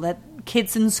manual, that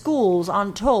kids in schools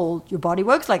aren't told your body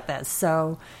works like this.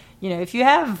 So if you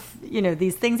have,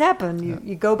 these things happen,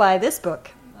 you go by this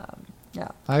book.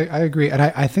 I agree. And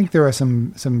I think there are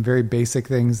some very basic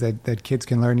things that kids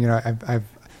can learn. I've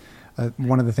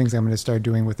one of the things I'm going to start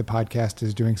doing with the podcast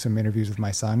is doing some interviews with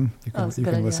my son. You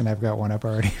can listen. I've got one up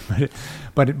already,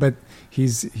 but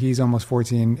he's almost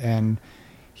 14 and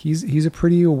he's a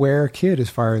pretty aware kid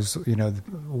as far as,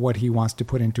 what he wants to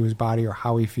put into his body or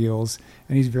how he feels.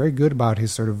 And he's very good about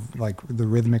his sort of like the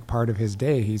rhythmic part of his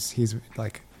day. He's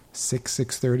like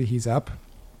 6:30, he's up,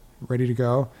 ready to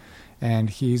go, and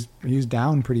he's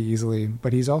down pretty easily.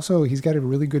 But he's got a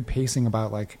really good pacing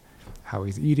about like how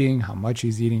he's eating, how much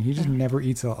he's eating. He just never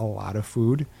eats a lot of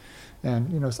food,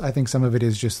 and I think some of it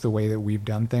is just the way that we've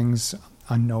done things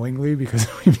unknowingly because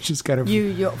we've just got to.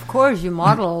 You of course you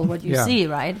model what you see,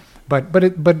 right? But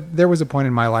there was a point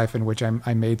in my life in which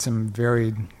I made some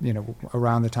very,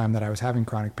 around the time that I was having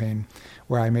chronic pain,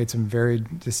 where I made some very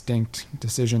distinct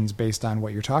decisions based on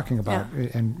what you're talking about. Yeah.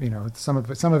 And, some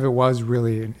of it was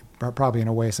really probably in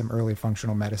a way some early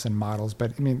functional medicine models,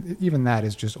 but I mean, even that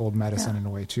is just old medicine in a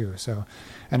way too. So,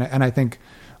 and I think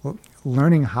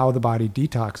learning how the body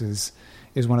detoxes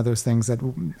is one of those things that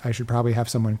I should probably have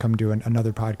someone come do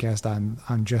another podcast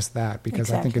on just that, because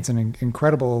I think it's an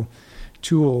incredible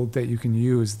tool that you can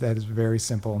use that is very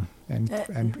simple and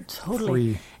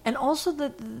totally free. And also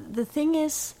the thing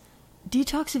is,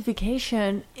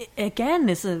 detoxification again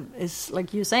is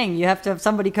like you're saying, you have to have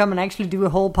somebody come and actually do a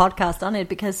whole podcast on it,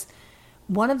 because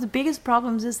one of the biggest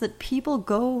problems is that people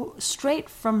go straight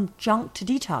from junk to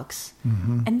detox.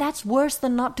 Mm-hmm. And that's worse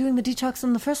than not doing the detox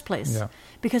in the first place. Yeah.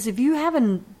 Because if you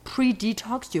haven't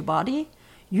pre-detoxed your body,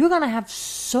 you're going to have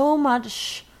so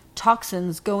much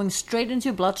toxins going straight into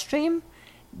your bloodstream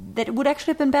that it would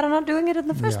actually have been better not doing it in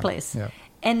the first place. Yeah.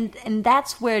 And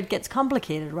that's where it gets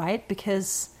complicated, right?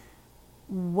 Because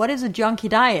what is a junkie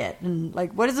diet, and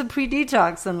like what is a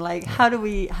pre-detox, and like how do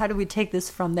we take this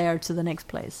from there to the next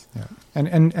place? Yeah.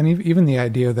 And even the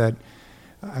idea that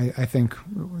I think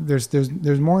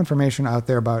there's more information out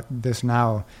there about this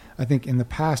now. I think in the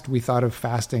past we thought of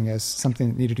fasting as something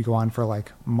that needed to go on for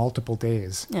like multiple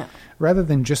days, rather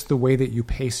than just the way that you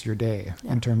pace your day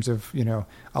in terms of,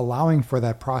 allowing for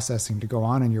that processing to go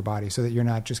on in your body, so that you're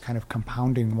not just kind of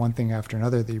compounding one thing after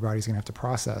another that your body's going to have to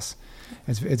process.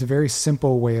 It's a very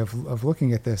simple way of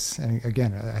looking at this. And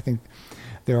again, I think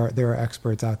there are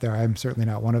experts out there. I'm certainly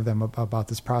not one of them about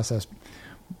this process,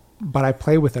 but I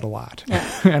play with it a lot. Yeah.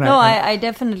 And I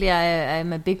definitely,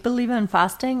 I'm a big believer in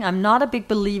fasting. I'm not a big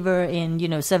believer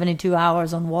in, 72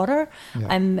 hours on water. Yeah.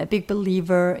 I'm a big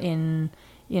believer in,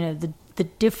 the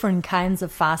different kinds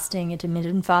of fasting,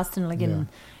 intermittent fasting. Like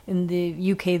in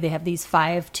the UK, they have these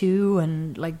 5-2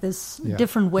 and like this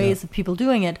different ways of people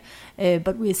doing it.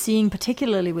 But we're seeing,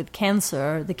 particularly with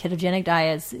cancer, the ketogenic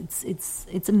diets,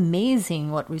 it's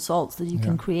amazing what results that you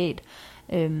can create.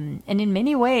 And in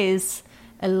many ways,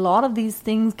 a lot of these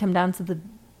things come down to the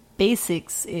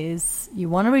basics is you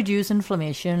want to reduce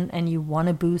inflammation and you want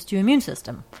to boost your immune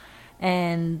system.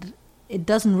 And it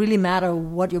doesn't really matter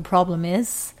what your problem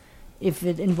is if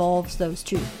it involves those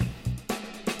two.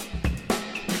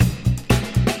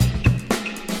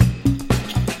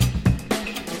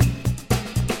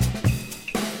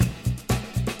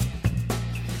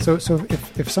 So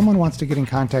if someone wants to get in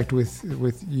contact with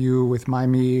you, with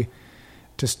MyMee,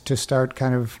 to start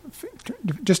kind of,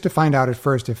 just to find out at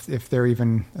first if they're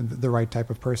even the right type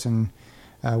of person,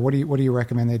 what do you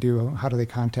recommend they do? How do they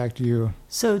contact you?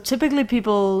 So typically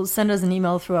people send us an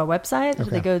email through our website.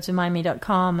 Okay. They go to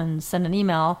mymee.com and send an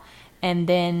email. And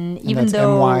then and that's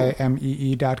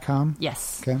MYMEE.com?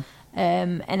 Yes. Okay.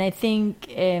 And I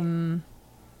think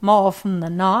more often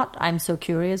than not, I'm so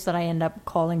curious that I end up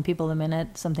calling people the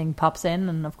minute something pops in.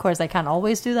 And of course, I can't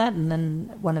always do that. And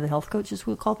then one of the health coaches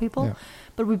will call people. Yeah.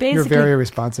 But we basically... You're very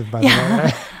responsive, by the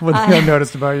way. One thing I've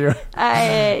noticed about you.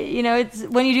 It's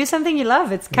when you do something you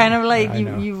love, it's kind of like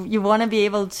you want to be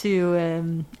able to...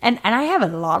 and I have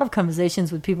a lot of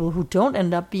conversations with people who don't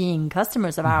end up being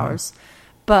customers of ours.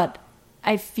 But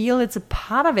I feel it's a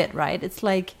part of it, right? It's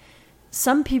like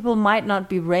some people might not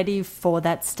be ready for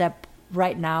that step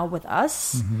right now with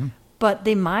us, but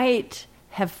they might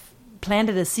have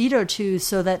planted a seed or two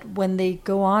so that when they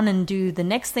go on and do the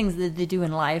next things that they do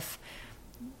in life,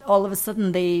 all of a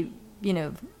sudden they,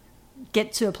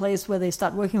 get to a place where they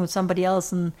start working with somebody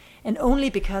else, and only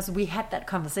because we had that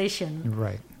conversation,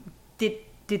 right, did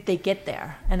they get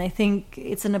there. And I think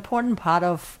it's an important part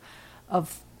of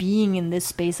being in this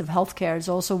space of healthcare. Is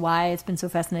also why it's been so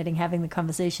fascinating having the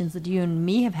conversations that you and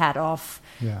me have had off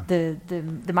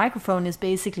the microphone. Is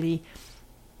basically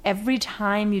every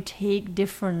time you take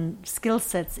different skill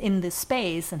sets in this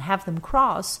space and have them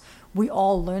cross, we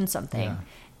all learn something. Yeah.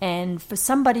 And for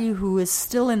somebody who is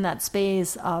still in that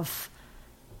space of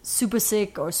super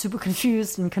sick or super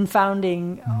confused and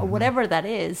confounding or whatever that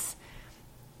is,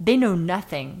 they know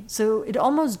nothing. So it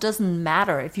almost doesn't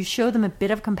matter if you show them a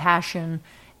bit of compassion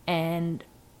and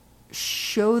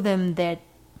show them that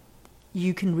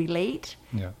you can relate,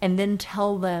 and then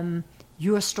tell them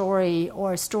your story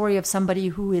or a story of somebody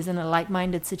who is in a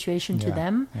like-minded situation to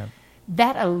them. Yeah.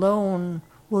 That alone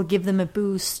will give them a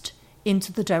boost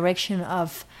into the direction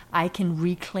of, I can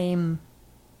reclaim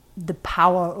the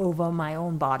power over my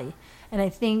own body. And I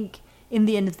think in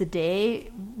the end of the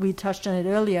day, we touched on it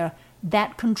earlier,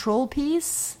 that control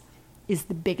piece is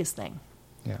the biggest thing.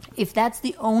 Yeah. If that's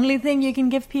the only thing you can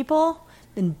give people,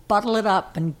 then bottle it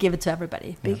up and give it to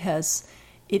everybody, because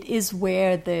it is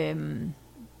where the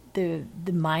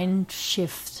mind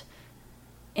shift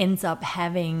ends up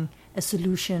having a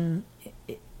solution,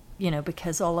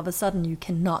 because all of a sudden you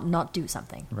cannot not do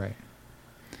something. Right.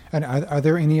 And are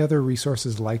there any other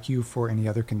resources like you for any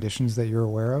other conditions that you're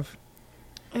aware of?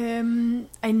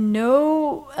 I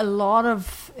know a lot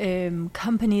of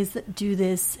companies that do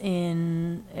this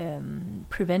in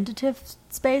preventative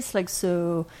space, like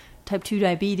so type 2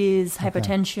 diabetes,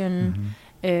 hypertension.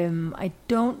 I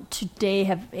don't today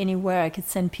have anywhere I could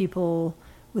send people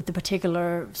with the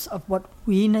particulars of what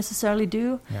we necessarily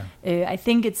do. I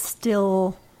think it's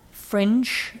still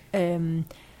fringe.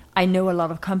 I know a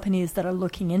lot of companies that are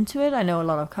looking into it. I know a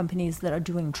lot of companies that are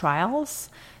doing trials.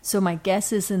 So my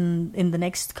guess is in the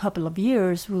next couple of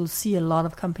years, we'll see a lot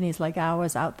of companies like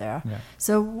ours out there. Yeah.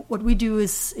 So what we do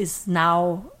is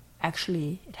now,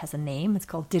 actually, it has a name. It's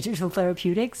called digital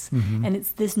therapeutics. And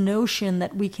it's this notion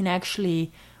that we can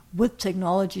actually, with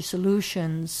technology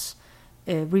solutions,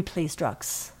 replace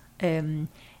drugs. And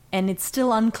it's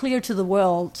still unclear to the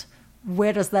world,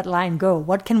 where does that line go?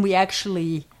 What can we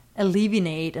actually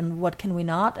alleviate and what can we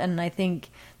not? And I think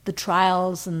the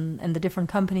trials and the different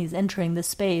companies entering this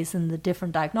space and the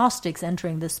different diagnostics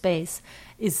entering this space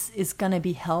is going to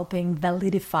be helping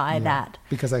validify that.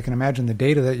 Because I can imagine the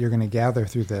data that you're going to gather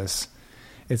through this,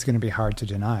 it's going to be hard to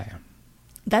deny.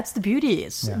 That's the beauty.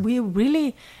 We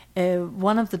really,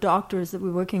 one of the doctors that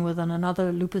we're working with on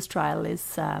another lupus trial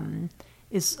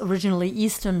is originally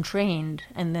Eastern trained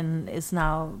and then is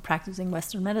now practicing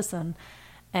Western medicine.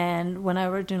 And when I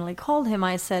originally called him,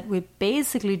 I said, we're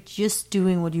basically just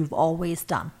doing what you've always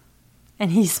done. And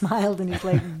he smiled and he's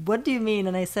like, what do you mean?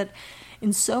 And I said,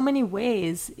 in so many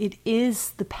ways, it is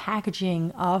the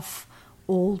packaging of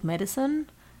old medicine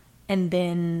and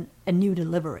then a new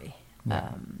delivery.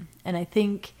 Yeah. And I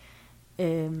think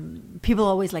people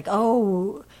are always like,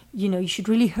 you should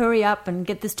really hurry up and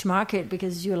get this to market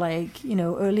because you're like,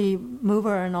 early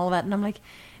mover and all that. And I'm like,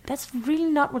 that's really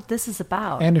not what this is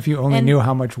about. And if you only knew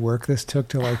how much work this took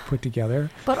to put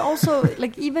together. But also,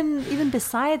 even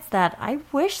besides that, I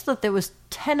wish that there was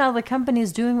 10 other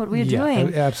companies doing what we're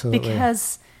doing. Absolutely.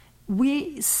 Because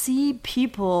we see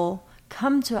people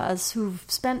come to us who've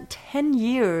spent 10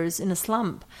 years in a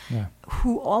slump,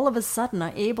 who all of a sudden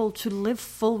are able to live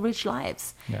full, rich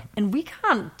lives. Yeah. And we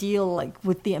can't deal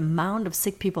with the amount of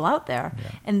sick people out there.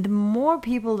 Yeah. And the more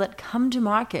people that come to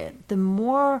market, the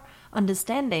more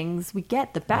understandings we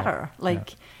get, the better.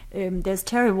 There's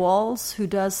Terry Walls, who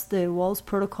does the Walls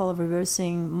Protocol of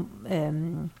Reversing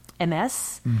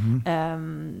MS.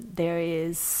 Mm-hmm. There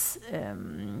is,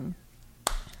 I'm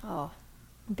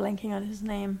blanking on his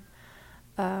name.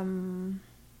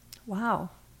 Wow,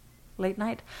 late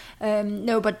night.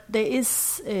 But there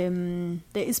is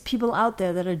people out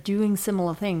there that are doing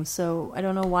similar things. So I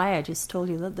don't know why I just told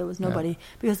you that there was nobody,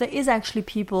 because there is actually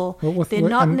people. They're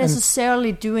not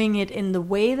necessarily doing it in the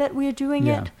way that we're doing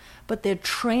it, but they're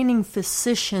training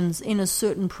physicians in a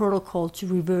certain protocol to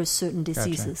reverse certain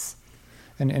diseases.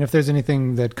 Gotcha. And if there's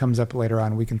anything that comes up later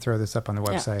on, we can throw this up on the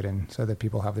website, and so that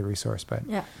people have the resource. But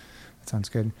that sounds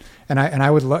good. And I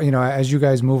would love, as you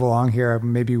guys move along here,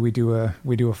 maybe we do a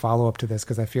follow up to this,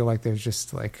 because I feel like there's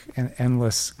just like an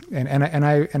endless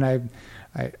I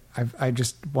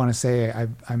just want to say I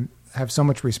have so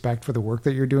much respect for the work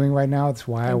that you're doing right now. That's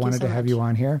why I wanted to have you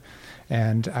on here,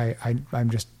 and I'm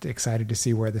just excited to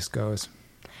see where this goes.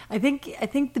 I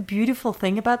think the beautiful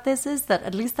thing about this is that,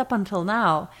 at least up until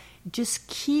now, it just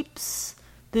keeps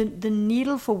the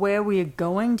needle for where we are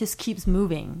going just keeps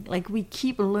moving. Like, we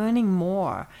keep learning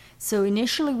more. So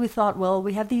initially we thought, well,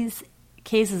 we have these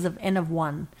cases of N of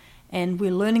 1, and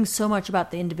we're learning so much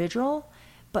about the individual.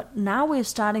 But now we're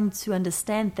starting to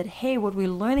understand that, hey, what we're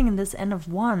learning in this N of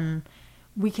 1,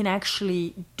 we can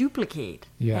actually duplicate.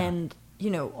 Yeah. And,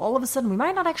 all of a sudden we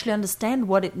might not actually understand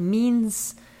what it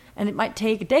means, and it might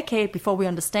take a decade before we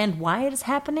understand why it is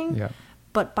happening. Yeah.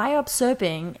 But by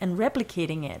observing and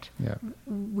replicating it,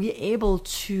 we're able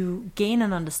to gain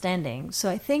an understanding. So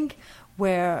I think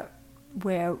where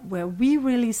we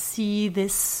really see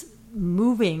this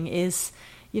moving is,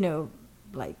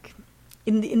 like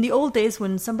in the old days,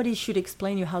 when somebody should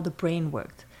explain you how the brain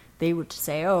worked, they would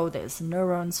say, oh, there's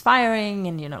neurons firing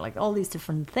and, like all these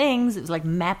different things. It was like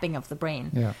mapping of the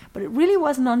brain. Yeah. But it really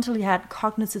wasn't until you had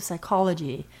cognitive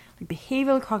psychology, like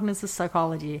behavioral cognitive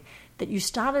psychology, that you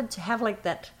started to have like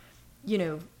that,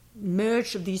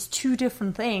 merge of these two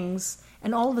different things.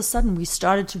 And all of a sudden we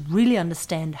started to really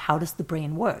understand, how does the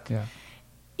brain work? Yeah.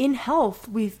 In health,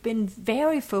 we've been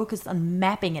very focused on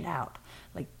mapping it out,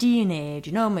 like DNA,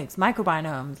 genomics,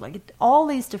 microbiomes, like all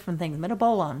these different things,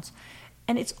 metabolons.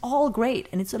 And it's all great.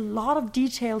 And it's a lot of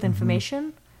detailed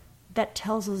information that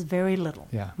tells us very little.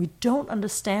 Yeah. We don't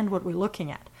understand what we're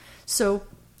looking at. So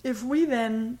if we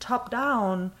then top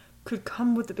down could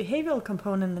come with the behavioral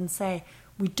component and say,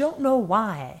 we don't know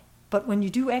why, but when you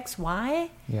do X,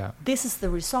 Y, this is the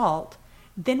result,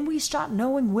 then we start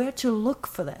knowing where to look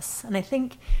for this. And I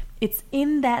think it's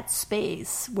in that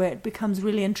space where it becomes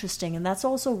really interesting. And that's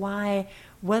also why,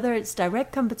 whether it's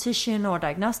direct competition or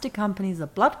diagnostic companies or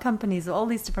blood companies or all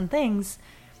these different things,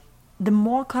 the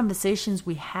more conversations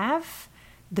we have,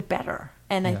 the better.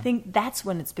 And I think that's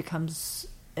when it becomes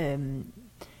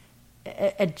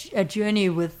a journey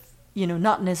with,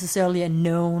 not necessarily a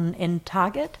known end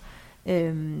target.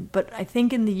 But I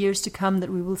think in the years to come that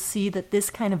we will see that this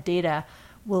kind of data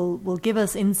will give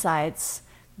us insights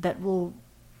that will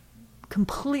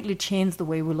completely change the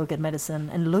way we look at medicine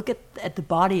and look at the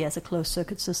body as a closed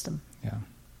circuit system. Yeah.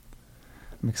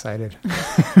 I'm excited.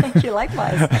 Thank you.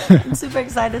 Likewise. I'm super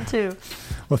excited too.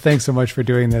 Well, thanks so much for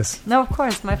doing this. No, of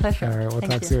course. My pleasure. All right. We'll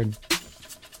talk soon.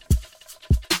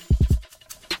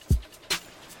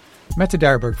 Mette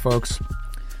Dyhrberg, folks.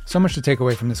 So much to take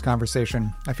away from this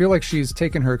conversation. I feel like she's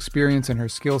taken her experience and her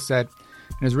skill set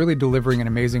and is really delivering an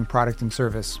amazing product and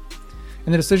service.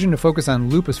 And the decision to focus on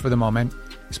lupus for the moment,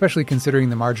 especially considering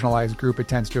the marginalized group it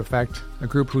tends to affect, a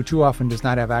group who too often does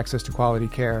not have access to quality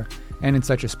care and in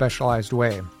such a specialized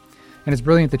way. And it's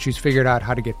brilliant that she's figured out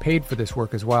how to get paid for this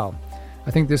work as well.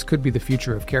 I think this could be the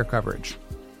future of care coverage.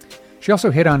 She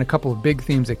also hit on a couple of big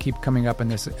themes that keep coming up in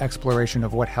this exploration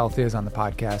of what health is on the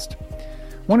podcast.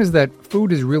 One is that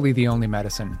food is really the only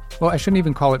medicine. Well, I shouldn't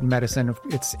even call it medicine.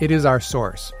 It is our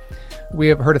source. We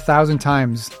have heard 1,000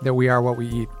 times that we are what we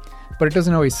eat, but it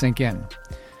doesn't always sink in.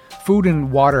 Food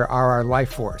and water are our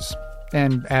life force.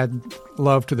 And add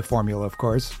love to the formula, of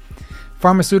course.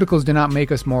 Pharmaceuticals do not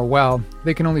make us more well.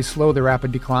 They can only slow the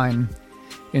rapid decline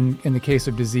in the case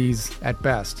of disease at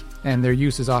best, and their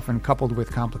use is often coupled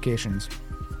with complications.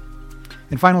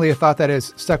 And finally, a thought that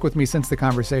has stuck with me since the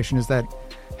conversation is that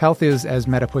health is, as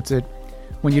Mette puts it,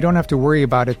 when you don't have to worry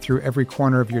about it through every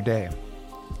corner of your day.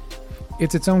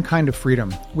 It's its own kind of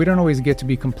freedom. We don't always get to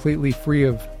be completely free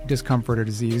of discomfort or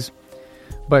disease,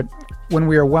 But when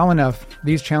we are well enough,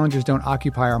 these challenges don't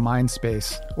occupy our mind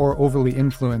space or overly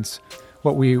influence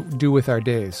what we do with our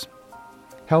days.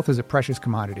 Health is a precious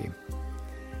commodity.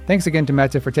 Thanks again to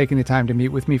Mette for taking the time to meet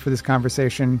with me for this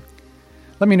conversation.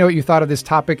 Let me know what you thought of this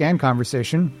topic and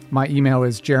conversation. My email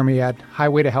is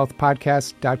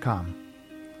jeremy@highwaytohealthpodcast.com.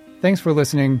 Thanks for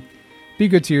listening. Be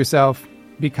good to yourself,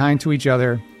 be kind to each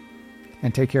other,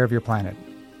 and take care of your planet.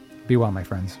 Be well, my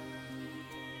friends.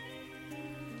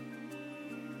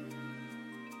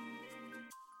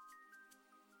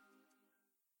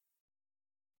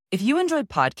 If you enjoyed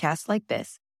podcasts like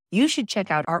this, you should check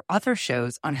out our other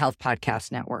shows on Health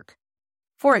Podcast Network.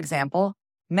 For example,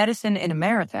 Medicine in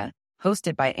America,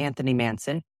 hosted by Anthony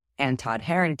Manson and Todd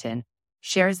Harrington,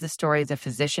 shares the stories of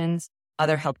physicians,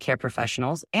 other healthcare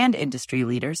professionals, and industry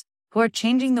leaders who are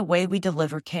changing the way we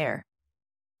deliver care.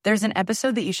 There's an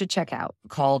episode that you should check out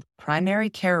called Primary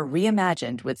Care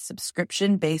Reimagined with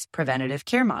Subscription-Based Preventative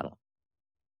Care Model.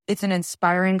 It's an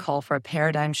inspiring call for a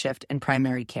paradigm shift in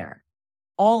primary care.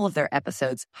 All of their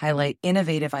episodes highlight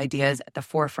innovative ideas at the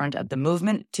forefront of the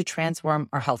movement to transform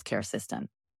our healthcare system.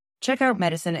 Check out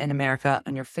Medicine in America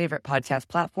on your favorite podcast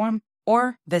platform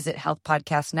or visit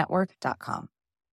healthpodcastnetwork.com.